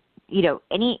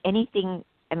anything.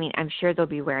 I mean, I'm sure they'll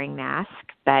be wearing masks,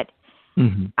 but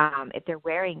if they're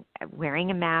wearing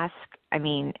a mask, I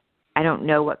mean, I don't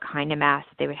know what kind of mask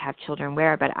they would have children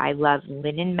wear, but I love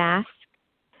linen masks.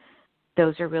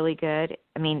 Those are really good.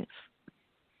 I mean,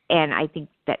 and I think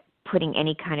that putting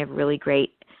any kind of really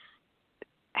great,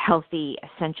 healthy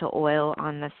essential oil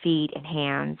on the feet and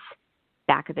hands,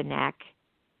 back of the neck,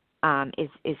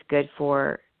 is good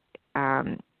for,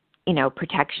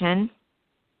 protection.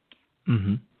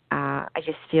 I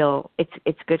just feel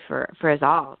it's good for us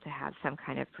all to have some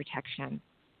kind of protection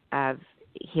of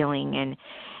healing, and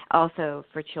also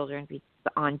for children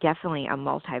on definitely a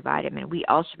multivitamin. We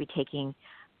all should be taking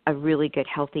a really good,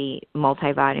 healthy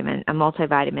multivitamin. A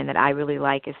multivitamin that I really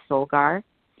like is Solgar.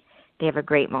 They have a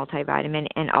great multivitamin,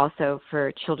 and also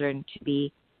for children to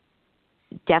be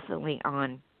definitely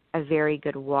on a very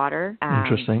good water.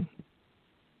 Interesting.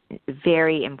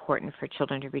 Very important for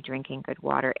children to be drinking good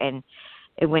water, and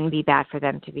it wouldn't be bad for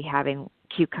them to be having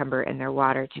cucumber in their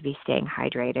water to be staying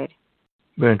hydrated.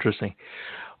 Very interesting.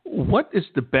 What is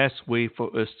the best way for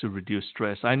us to reduce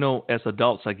stress? I know as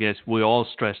adults, I guess, we're all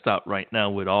stressed out right now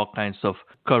with all kinds of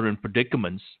current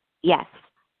predicaments. Yes.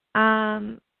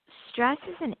 Stress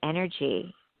is an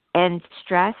energy, and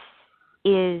stress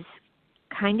is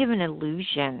kind of an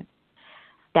illusion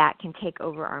that can take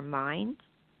over our mind,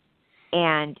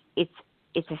 and it's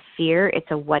a fear, it's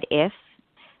a what if.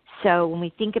 So when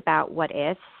we think about what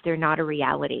ifs, they're not a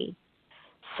reality.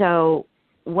 So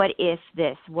what if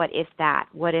this, what if that,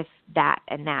 what if that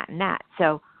and that and that.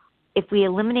 So if we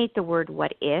eliminate the word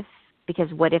what if,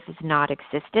 because what if is not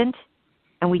existent,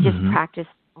 and we just practice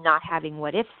not having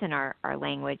what ifs in our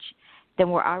language, then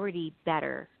we're already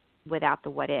better without the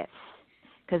what ifs,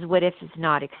 because what if is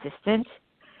not existent.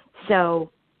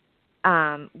 So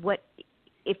what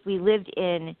if we lived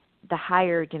in the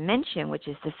higher dimension, which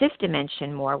is the fifth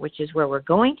dimension more, which is where we're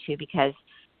going to, because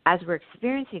as we're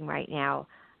experiencing right now,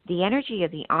 the energy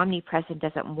of the omnipresent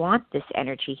doesn't want this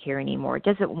energy here anymore. It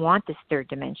doesn't want this third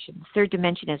dimension. The third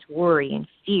dimension is worry and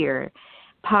fear,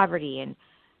 poverty, and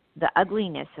the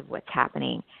ugliness of what's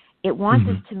happening. It wants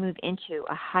us to move into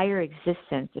a higher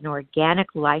existence, an organic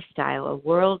lifestyle, a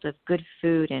world of good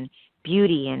food and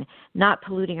beauty, and not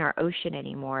polluting our ocean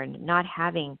anymore, and not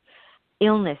having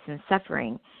illness and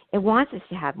suffering. It wants us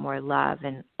to have more love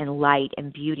and light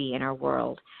and beauty in our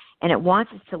world. And it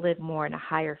wants us to live more in a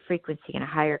higher frequency and a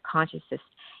higher consciousness.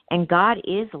 And God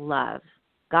is love.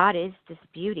 God is this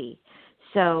beauty.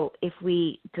 So if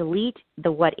we delete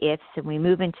the what ifs and we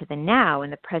move into the now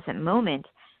and the present moment,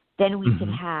 then we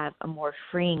can have a more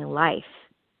freeing life.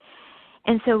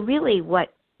 And so really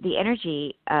what the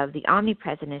energy of the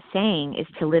omnipresent is saying is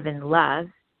to live in love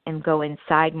and go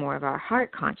inside more of our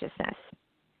heart consciousness.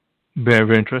 Very,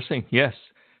 very interesting. Yes.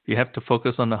 You have to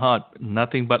focus on the heart,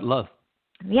 nothing but love.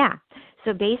 Yeah.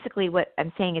 So basically what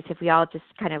I'm saying is if we all just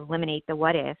kind of eliminate the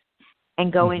what if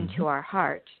and go into our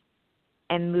heart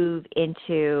and move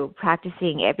into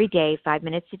practicing every day, 5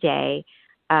 minutes a day,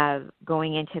 of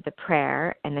going into the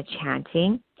prayer and the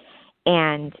chanting,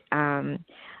 and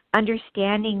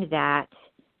understanding that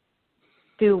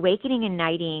through awakening and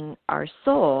igniting our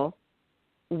soul,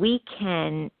 we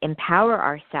can empower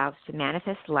ourselves to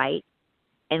manifest light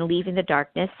and leave in the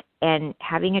darkness, and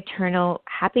having eternal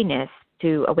happiness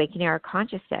through awakening our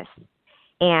consciousness.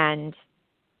 And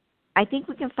I think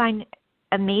we can find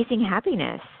amazing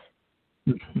happiness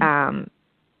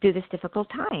through this difficult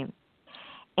time.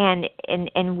 And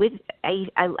with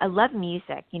I love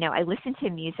music. You know, I listen to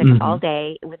music all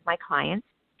day with my clients,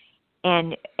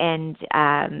 and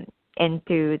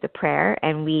through the prayer,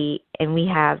 and we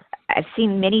have. I've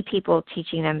seen many people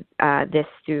teaching them this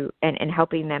through and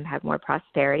helping them have more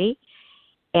prosperity,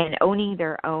 and owning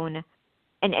their own,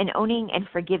 and owning and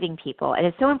forgiving people. And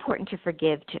it's so important to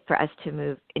forgive for us to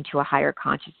move into a higher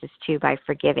consciousness too, by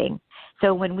forgiving.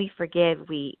 So when we forgive,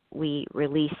 we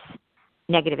release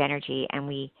negative energy, and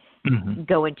we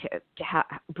go into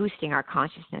boosting our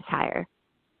consciousness higher.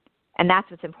 And that's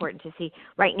what's important to see.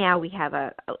 Right now we have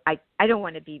I don't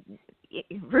want to be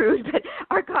rude, but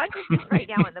our consciousness right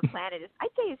now on the planet is, I'd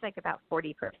say, it's like about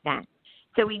 40%.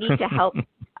 So we need to help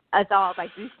us all by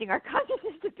boosting our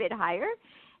consciousness a bit higher,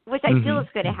 which I feel is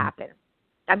going to happen.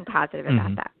 I'm positive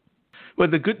about that. Well,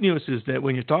 the good news is that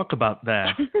when you talk about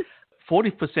that,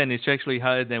 40% is actually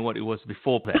higher than what it was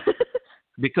before that,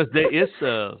 because there is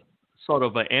a sort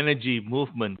of an energy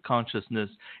movement, consciousness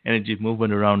energy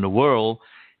movement around the world,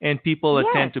 and people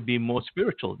tend to be more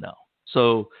spiritual now.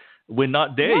 So we're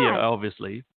not there yet,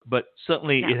 obviously, but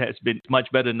certainly it has been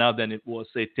much better now than it was,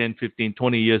 say, 10, 15,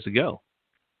 20 years ago.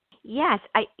 Yes,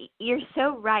 you're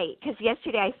so right, because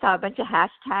yesterday I saw a bunch of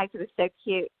hashtags. It was so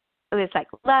cute. It was like,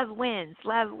 love wins,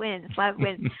 love wins, love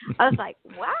wins. I was like,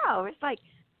 wow, it's like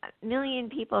a million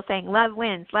people saying love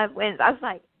wins, love wins. I was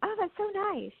like, oh, that's so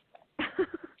nice.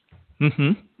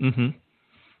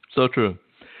 So true.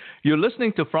 You're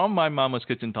listening to From My Mama's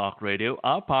Kitchen Talk Radio.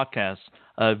 Our podcasts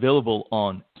are available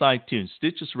on iTunes,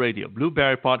 Stitches Radio,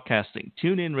 Blueberry Podcasting,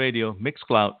 TuneIn Radio,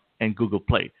 Mixcloud, and Google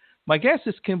Play. My guest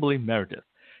is Kimberly Meredith.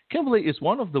 Kimberly is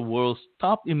one of the world's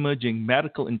top emerging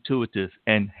medical intuitive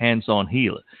and hands-on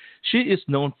healer. She is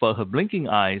known for her blinking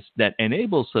eyes that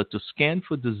enables her to scan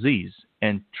for disease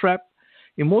and trap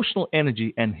emotional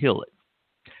energy and heal it.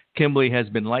 Kimberly has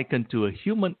been likened to a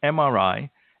human MRI,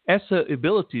 as her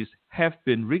abilities have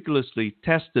been rigorously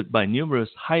tested by numerous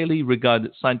highly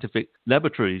regarded scientific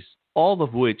laboratories, all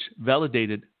of which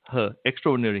validated her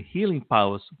extraordinary healing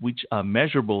powers, which are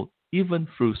measurable even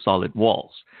through solid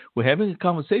walls. We're having a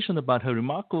conversation about her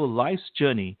remarkable life's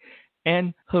journey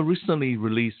and her recently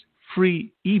released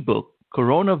free ebook,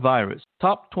 Coronavirus,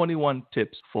 Top 21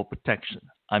 Tips for Protection.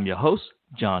 I'm your host,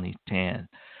 Johnny Tan.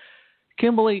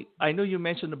 Kimberly, I know you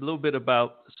mentioned a little bit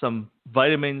about some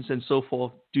vitamins and so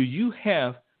forth. Do you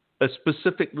have a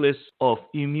specific list of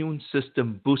immune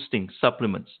system boosting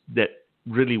supplements that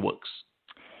really works?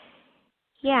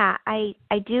 Yeah, I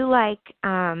do like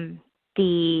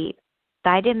the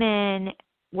vitamin.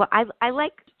 Well, I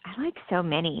like so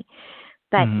many,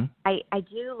 but I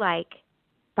do like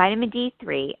vitamin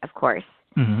D3, of course.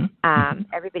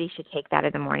 Everybody should take that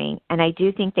in the morning, and I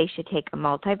do think they should take a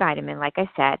multivitamin, like I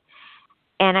said.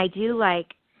 And I do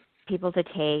like people to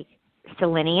take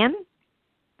selenium.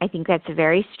 I think that's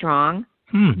very strong,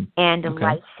 and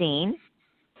lysine.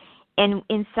 And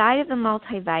inside of the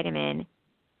multivitamin,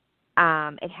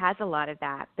 it has a lot of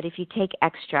that. But if you take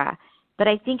extra, but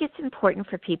I think it's important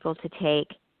for people to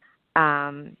take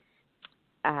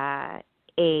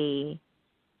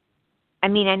I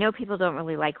mean, I know people don't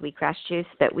really like wheatgrass juice,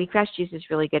 but wheatgrass juice is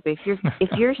really good. But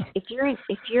if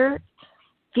you're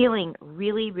feeling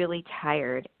really, really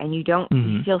tired and you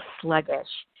feel sluggish,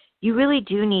 you really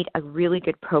do need a really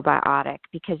good probiotic,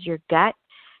 because your gut.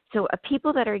 So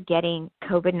people that are getting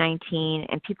COVID-19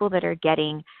 and people that are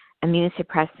getting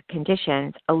immunosuppressed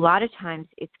conditions, a lot of times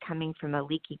it's coming from a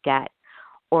leaky gut,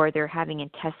 or they're having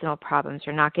intestinal problems,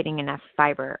 or not getting enough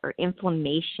fiber, or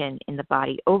inflammation in the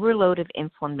body, overload of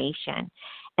inflammation.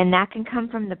 And that can come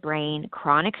from the brain,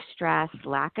 chronic stress,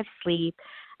 lack of sleep,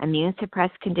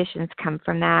 immune-suppressed conditions come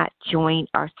from that, joint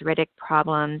arthritic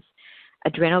problems,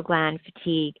 adrenal gland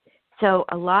fatigue. So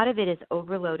a lot of it is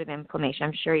overload of inflammation.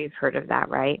 I'm sure you've heard of that,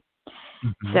 right?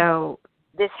 So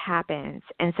this happens.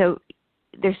 And so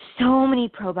there's so many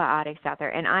probiotics out there,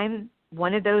 and I'm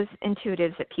one of those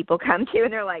intuitives that people come to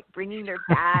and they're like bringing their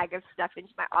bag of stuff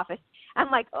into my office.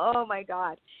 I'm like, oh my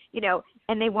God,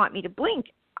 and they want me to blink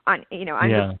on, I'm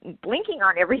just blinking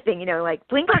on everything, like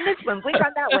blink on this one, blink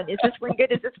on that one. Is this one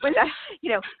good? Is this one,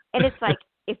 and it's like,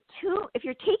 if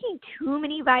you're taking too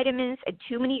many vitamins and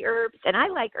too many herbs, and I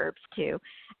like herbs too,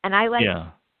 and I like,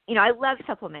 I love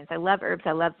supplements. I love herbs.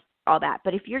 I love all that.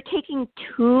 But if you're taking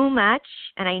too much,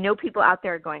 and I know people out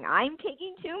there are going, I'm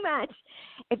taking too much.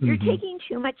 If you're taking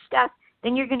too much stuff,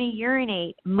 then you're going to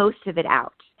urinate most of it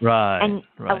out. Right. And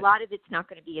a lot of it's not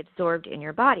going to be absorbed in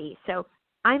your body. So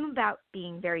I'm about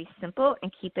being very simple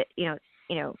and keep it,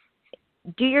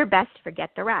 do your best, forget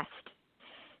the rest.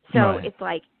 So it's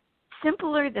like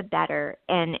simpler the better.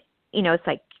 And, it's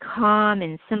like calm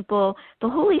and simple. The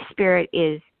Holy Spirit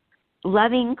is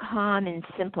loving, calm, and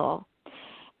simple.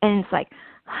 And it's like,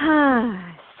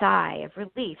 sigh of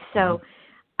relief. So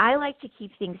I like to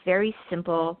keep things very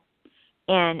simple.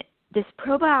 And this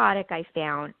probiotic I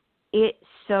found, it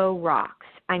so rocks.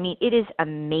 I mean, it is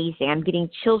amazing. I'm getting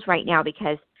chills right now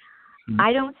because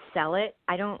I don't sell it.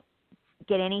 I don't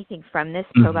get anything from this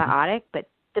probiotic, but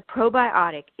the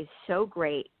probiotic is so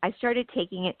great. I started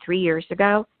taking it 3 years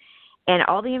ago, and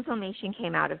all the inflammation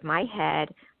came out of my head,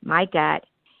 my gut.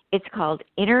 It's called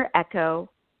Inner Echo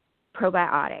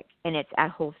Probiotic, and it's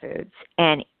at Whole Foods,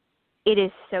 and it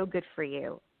is so good for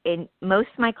you. And most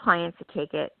of my clients that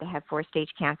take it, they have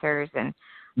 4-stage cancers, and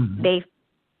they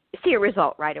see a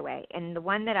result right away. And the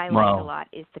one that I like a lot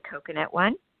is the coconut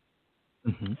one.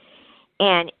 Mm-hmm.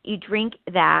 And you drink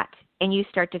that, and you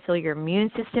start to feel your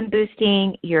immune system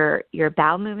boosting, your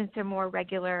bowel movements are more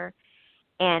regular.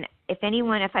 And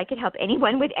if I could help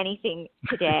anyone with anything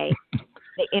today,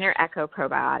 the Inner Echo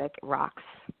probiotic rocks.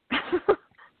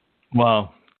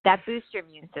 Wow. That boosts your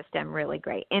immune system really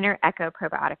great. Inner Echo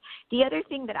probiotic. The other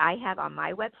thing that I have on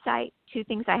my website, two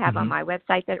things I have on my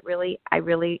website that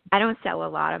I don't sell a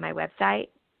lot on my website,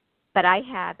 but I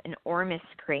have an Ormus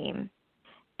cream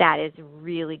that is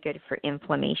really good for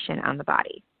inflammation on the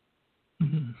body.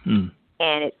 Mm-hmm.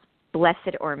 And it's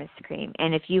Blessed Ormus cream.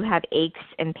 And if you have aches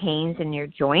and pains in your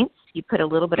joints, you put a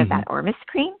little bit of that Ormus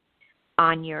cream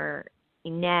on your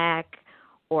neck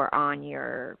or on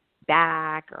your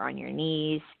back or on your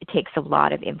knees. It takes a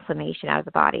lot of inflammation out of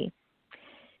the body.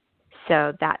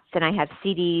 So then I have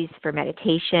CDs for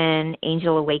meditation,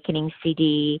 Angel Awakening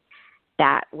CD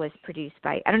that was produced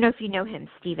by, I don't know if you know him,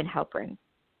 Stephen Halpern.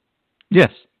 Yes.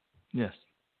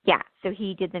 Yeah, so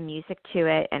he did the music to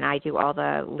it, and I do all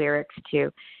the lyrics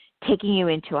to taking you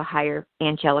into a higher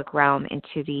angelic realm,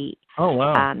 into the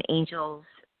angels,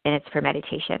 and it's for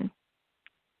meditation.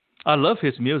 I love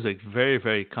his music. Very,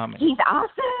 very common. He's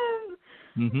awesome.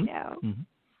 Mm-hmm. So, Mm-hmm.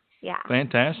 yeah.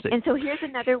 Fantastic. And so here's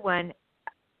another one,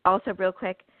 also real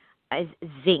quick, is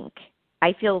zinc.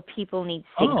 I feel people need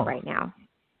zinc right now.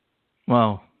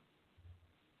 Wow.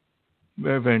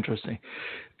 Very, very interesting.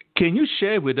 Can you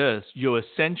share with us your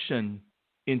ascension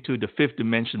into the fifth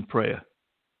dimension prayer?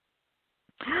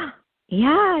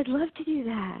 Yeah, I'd love to do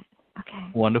that.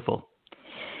 Okay. Wonderful.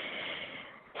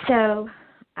 So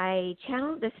I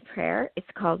channeled this prayer. It's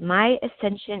called My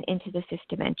Ascension into the Fifth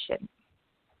Dimension.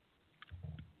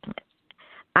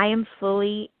 I am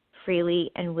fully, freely,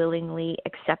 and willingly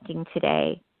accepting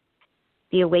today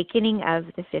the awakening of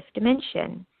the fifth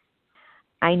dimension.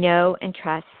 I know and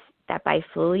trust that by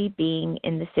fully being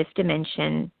in the fifth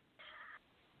dimension,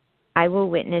 I will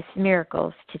witness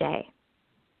miracles today.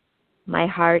 My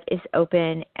heart is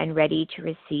open and ready to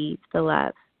receive the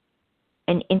love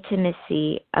and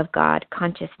intimacy of God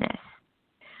consciousness.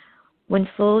 When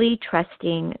fully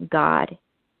trusting God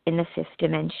in the fifth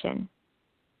dimension,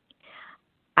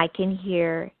 I can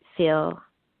hear, feel,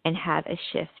 and have a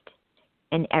shift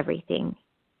in everything.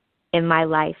 And my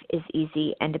life is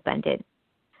easy and abundant.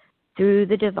 Through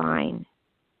the divine,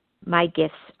 my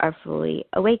gifts are fully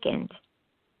awakened.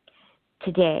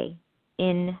 Today,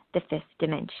 in the fifth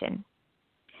dimension,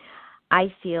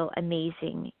 I feel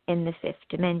amazing in the fifth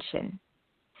dimension.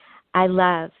 I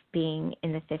love being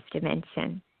in the fifth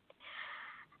dimension.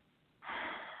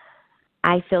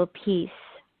 I feel peace,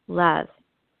 love,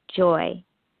 joy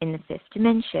in the fifth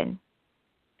dimension.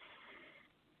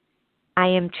 I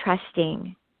am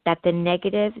trusting that the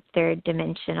negative third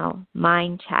dimensional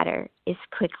mind chatter is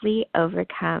quickly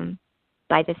overcome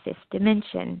by the fifth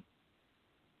dimension.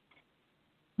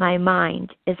 My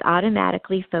mind is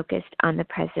automatically focused on the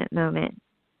present moment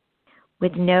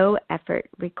with no effort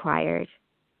required.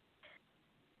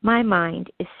 My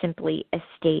mind is simply a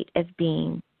state of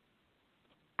being.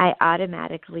 I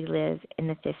automatically live in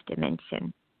the fifth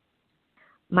dimension.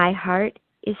 My heart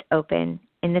is open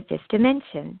in the fifth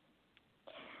dimension.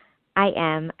 I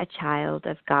am a child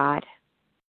of God.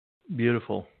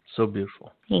 Beautiful. So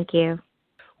beautiful. Thank you.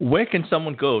 Where can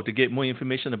someone go to get more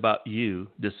information about you,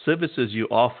 the services you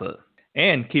offer,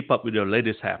 and keep up with your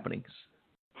latest happenings?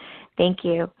 Thank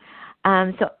you.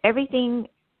 So everything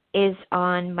is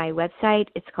on my website.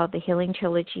 It's called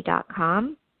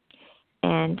thehealingtrilogy.com.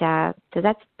 And so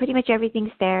that's pretty much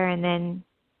everything's there. And then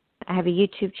I have a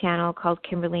YouTube channel called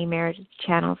Kimberly Meredith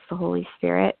Channels the Holy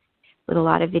Spirit with a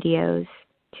lot of videos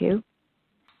too.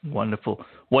 Wonderful.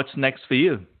 What's next for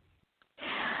you?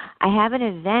 I have an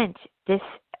event this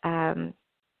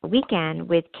weekend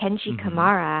with Kenji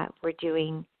Kamara. We're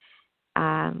doing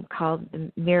called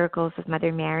The Miracles of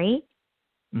Mother Mary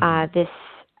this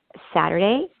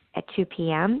Saturday at 2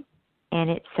 p.m.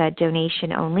 And it's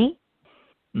donation only.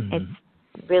 It's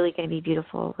really going to be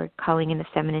beautiful. We're calling in the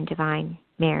Feminine Divine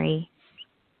Mary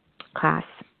class.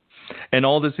 And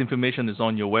all this information is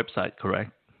on your website,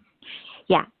 correct?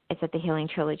 Yeah, it's at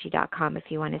thehealingtrilogy.com if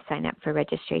you want to sign up for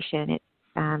registration. It's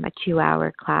a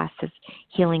 2-hour class of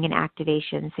healing and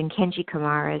activations. And Kenji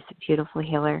Kamara is a beautiful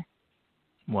healer.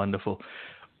 Wonderful.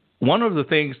 One of the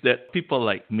things that people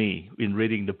like me in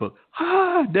reading the book,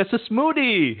 there's a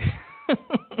smoothie.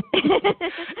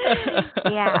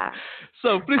 Yeah.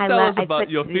 So please tell us about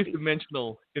your fifth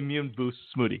dimensional immune boost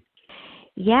smoothie.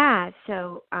 Yeah.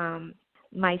 So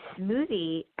my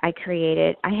smoothie I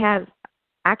created, I have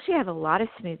a lot of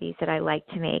smoothies that I like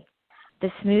to make. The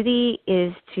smoothie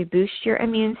is to boost your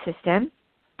immune system.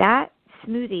 That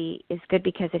smoothie is good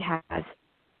because it has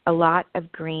a lot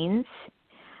of greens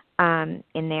in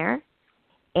there.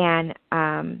 And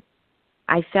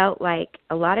I felt like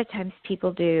a lot of times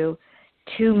people do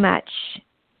too much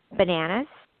bananas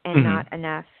and not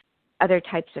enough other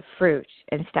types of fruit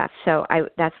and stuff. So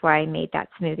that's why I made that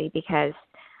smoothie, because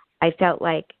I felt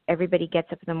like everybody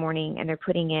gets up in the morning and they're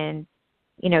putting in,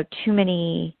 too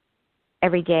many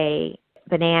everyday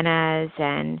bananas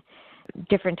and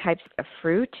different types of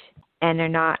fruit, and they're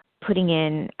not putting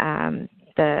in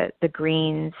the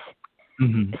greens.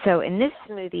 So in this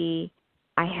smoothie,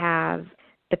 I have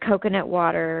the coconut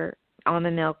water,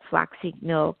 almond milk, flaxseed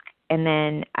milk, and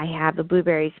then I have the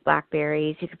blueberries,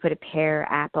 blackberries. You could put a pear,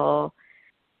 apple,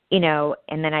 and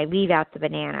then I leave out the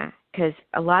banana, because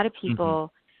a lot of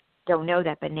people don't know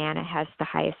that banana has the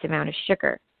highest amount of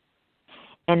sugar.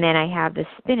 And then I have the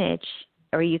spinach,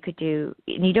 or you could do,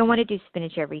 and you don't want to do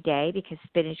spinach every day because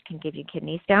spinach can give you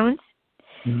kidney stones.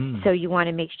 So you want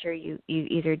to make sure you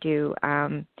either do,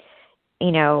 a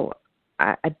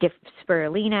dip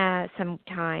spirulina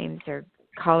sometimes, or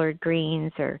collard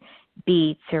greens, or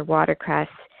beets, or watercress.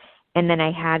 And then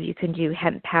you can do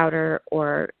hemp powder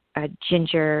or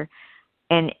ginger.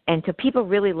 And so people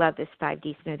really love this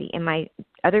 5D smoothie. In my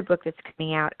other book that's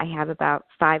coming out, I have about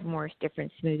 5 more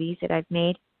different smoothies that I've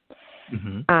made.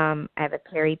 I have a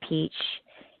berry peach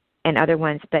and other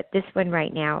ones, but this one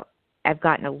right now, I've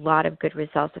gotten a lot of good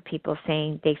results of people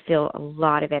saying they feel a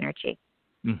lot of energy.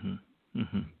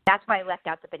 That's why I left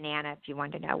out the banana, if you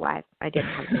want to know why I didn't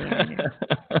have a banana in there.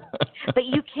 But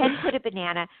you can put a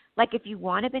banana, like if you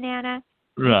want a banana,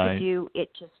 you could do it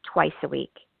just twice a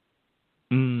week.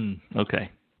 Okay.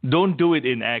 Don't do it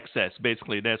in excess.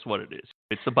 Basically, that's what it is.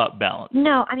 It's about balance.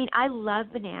 No, I mean, I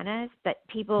love bananas, but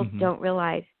people don't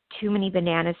realize too many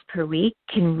bananas per week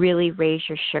can really raise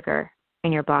your sugar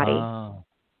in your body.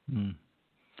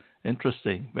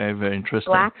 Interesting. Very, very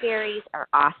interesting. Blackberries are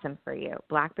awesome for you.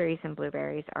 Blackberries and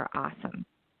blueberries are awesome.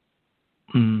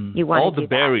 You want all to do the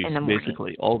berries, that in the morning.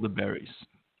 basically. All the berries.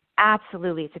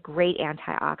 Absolutely. It's a great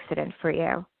antioxidant for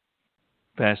you.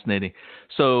 Fascinating.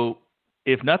 So,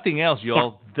 if nothing else,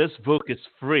 y'all, this book is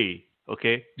free,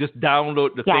 okay? Just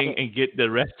download the thing and get the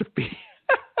recipe.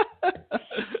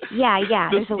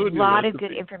 There's a lot of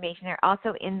good information there.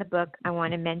 Also in the book, I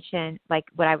want to mention, like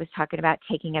what I was talking about,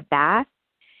 taking a bath.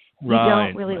 You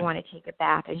don't really want to take a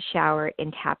bath and shower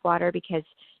in tap water, because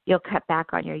you'll cut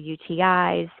back on your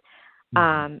UTIs.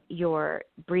 Your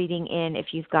breathing in, if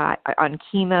you've got on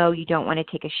chemo, you don't want to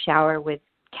take a shower with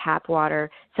tap water.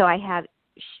 So I have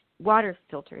water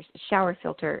filters, shower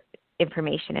filter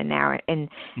information in there, and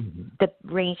the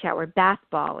rain shower bath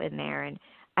ball in there, and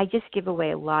I just give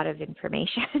away a lot of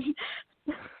information.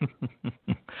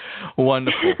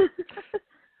 Wonderful.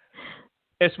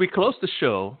 As we close the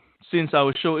show, since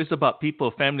our show is about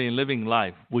people, family, and living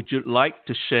life, would you like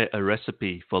to share a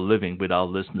recipe for living with our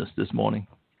listeners this morning?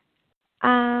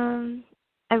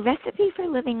 A recipe for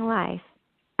living life.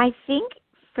 I think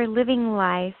for living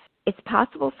life, it's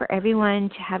possible for everyone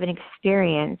to have an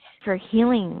experience for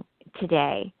healing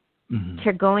today,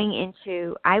 to going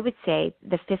into, I would say,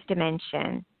 the 5th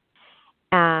dimension,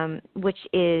 which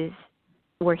is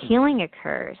where healing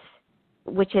occurs,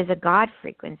 which is a God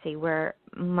frequency, where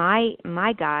my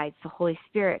guides, the Holy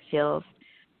Spirit, feels,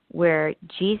 where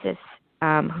Jesus,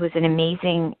 who is an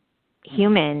amazing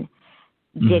human,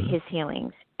 did his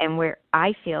healings, and where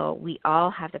I feel we all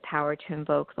have the power to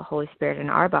invoke the Holy Spirit in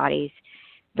our bodies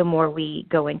the more we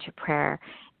go into prayer.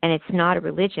 And it's not a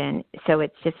religion, so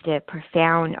it's just a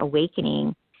profound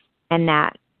awakening, and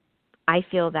that I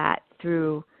feel that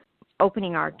through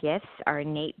opening our gifts, our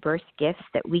innate birth gifts,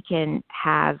 that we can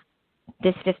have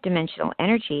this 5th dimensional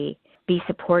energy be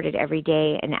supported every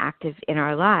day and active in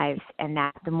our lives, and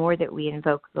that the more that we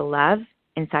invoke the love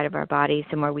inside of our bodies,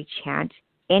 the more we chant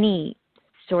any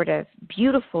sort of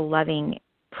beautiful, loving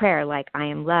prayer, like I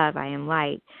am love, I am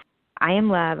light, I am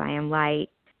love, I am light,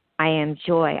 I am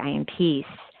joy, I am peace,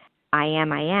 I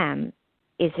am,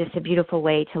 is just a beautiful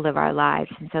way to live our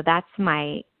lives. And so that's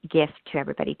my gift to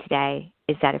everybody today,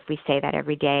 is that if we say that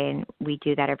every day and we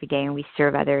do that every day and we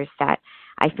serve others, that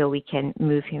I feel we can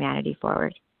move humanity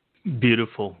forward.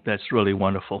 Beautiful. That's really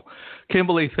wonderful.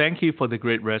 Kimberly, thank you for the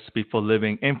great recipe for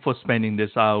living and for spending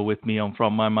this hour with me on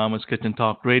From My Mama's Kitchen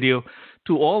Talk Radio.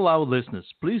 To all our listeners,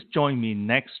 please join me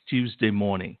next Tuesday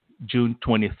morning, June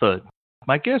 23rd.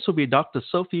 My guest will be Dr.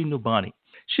 Sophie Nubani.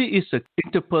 She is an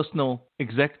interpersonal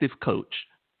executive coach.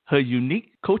 Her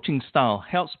unique coaching style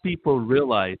helps people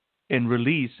realize and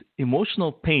release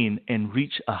emotional pain and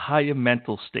reach a higher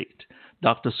mental state.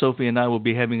 Dr. Sophie and I will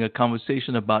be having a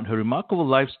conversation about her remarkable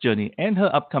life's journey and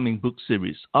her upcoming book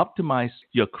series, Optimize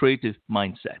Your Creative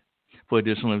Mindset. For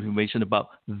additional information about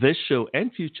this show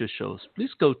and future shows, please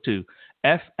go to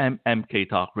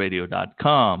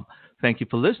fmmktalkradio.com. Thank you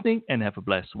for listening and have a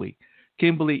blessed week.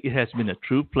 Kimberly, it has been a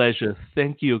true pleasure.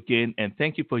 Thank you again, and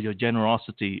thank you for your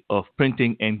generosity of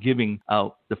printing and giving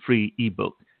out the free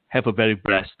ebook. Have a very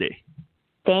blessed day.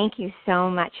 Thank you so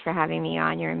much for having me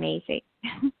on. You're amazing.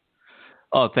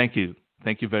 Oh, thank you.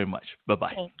 Thank you very much.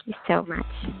 Bye-bye. Thank you so much.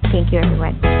 Thank you,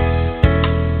 everyone.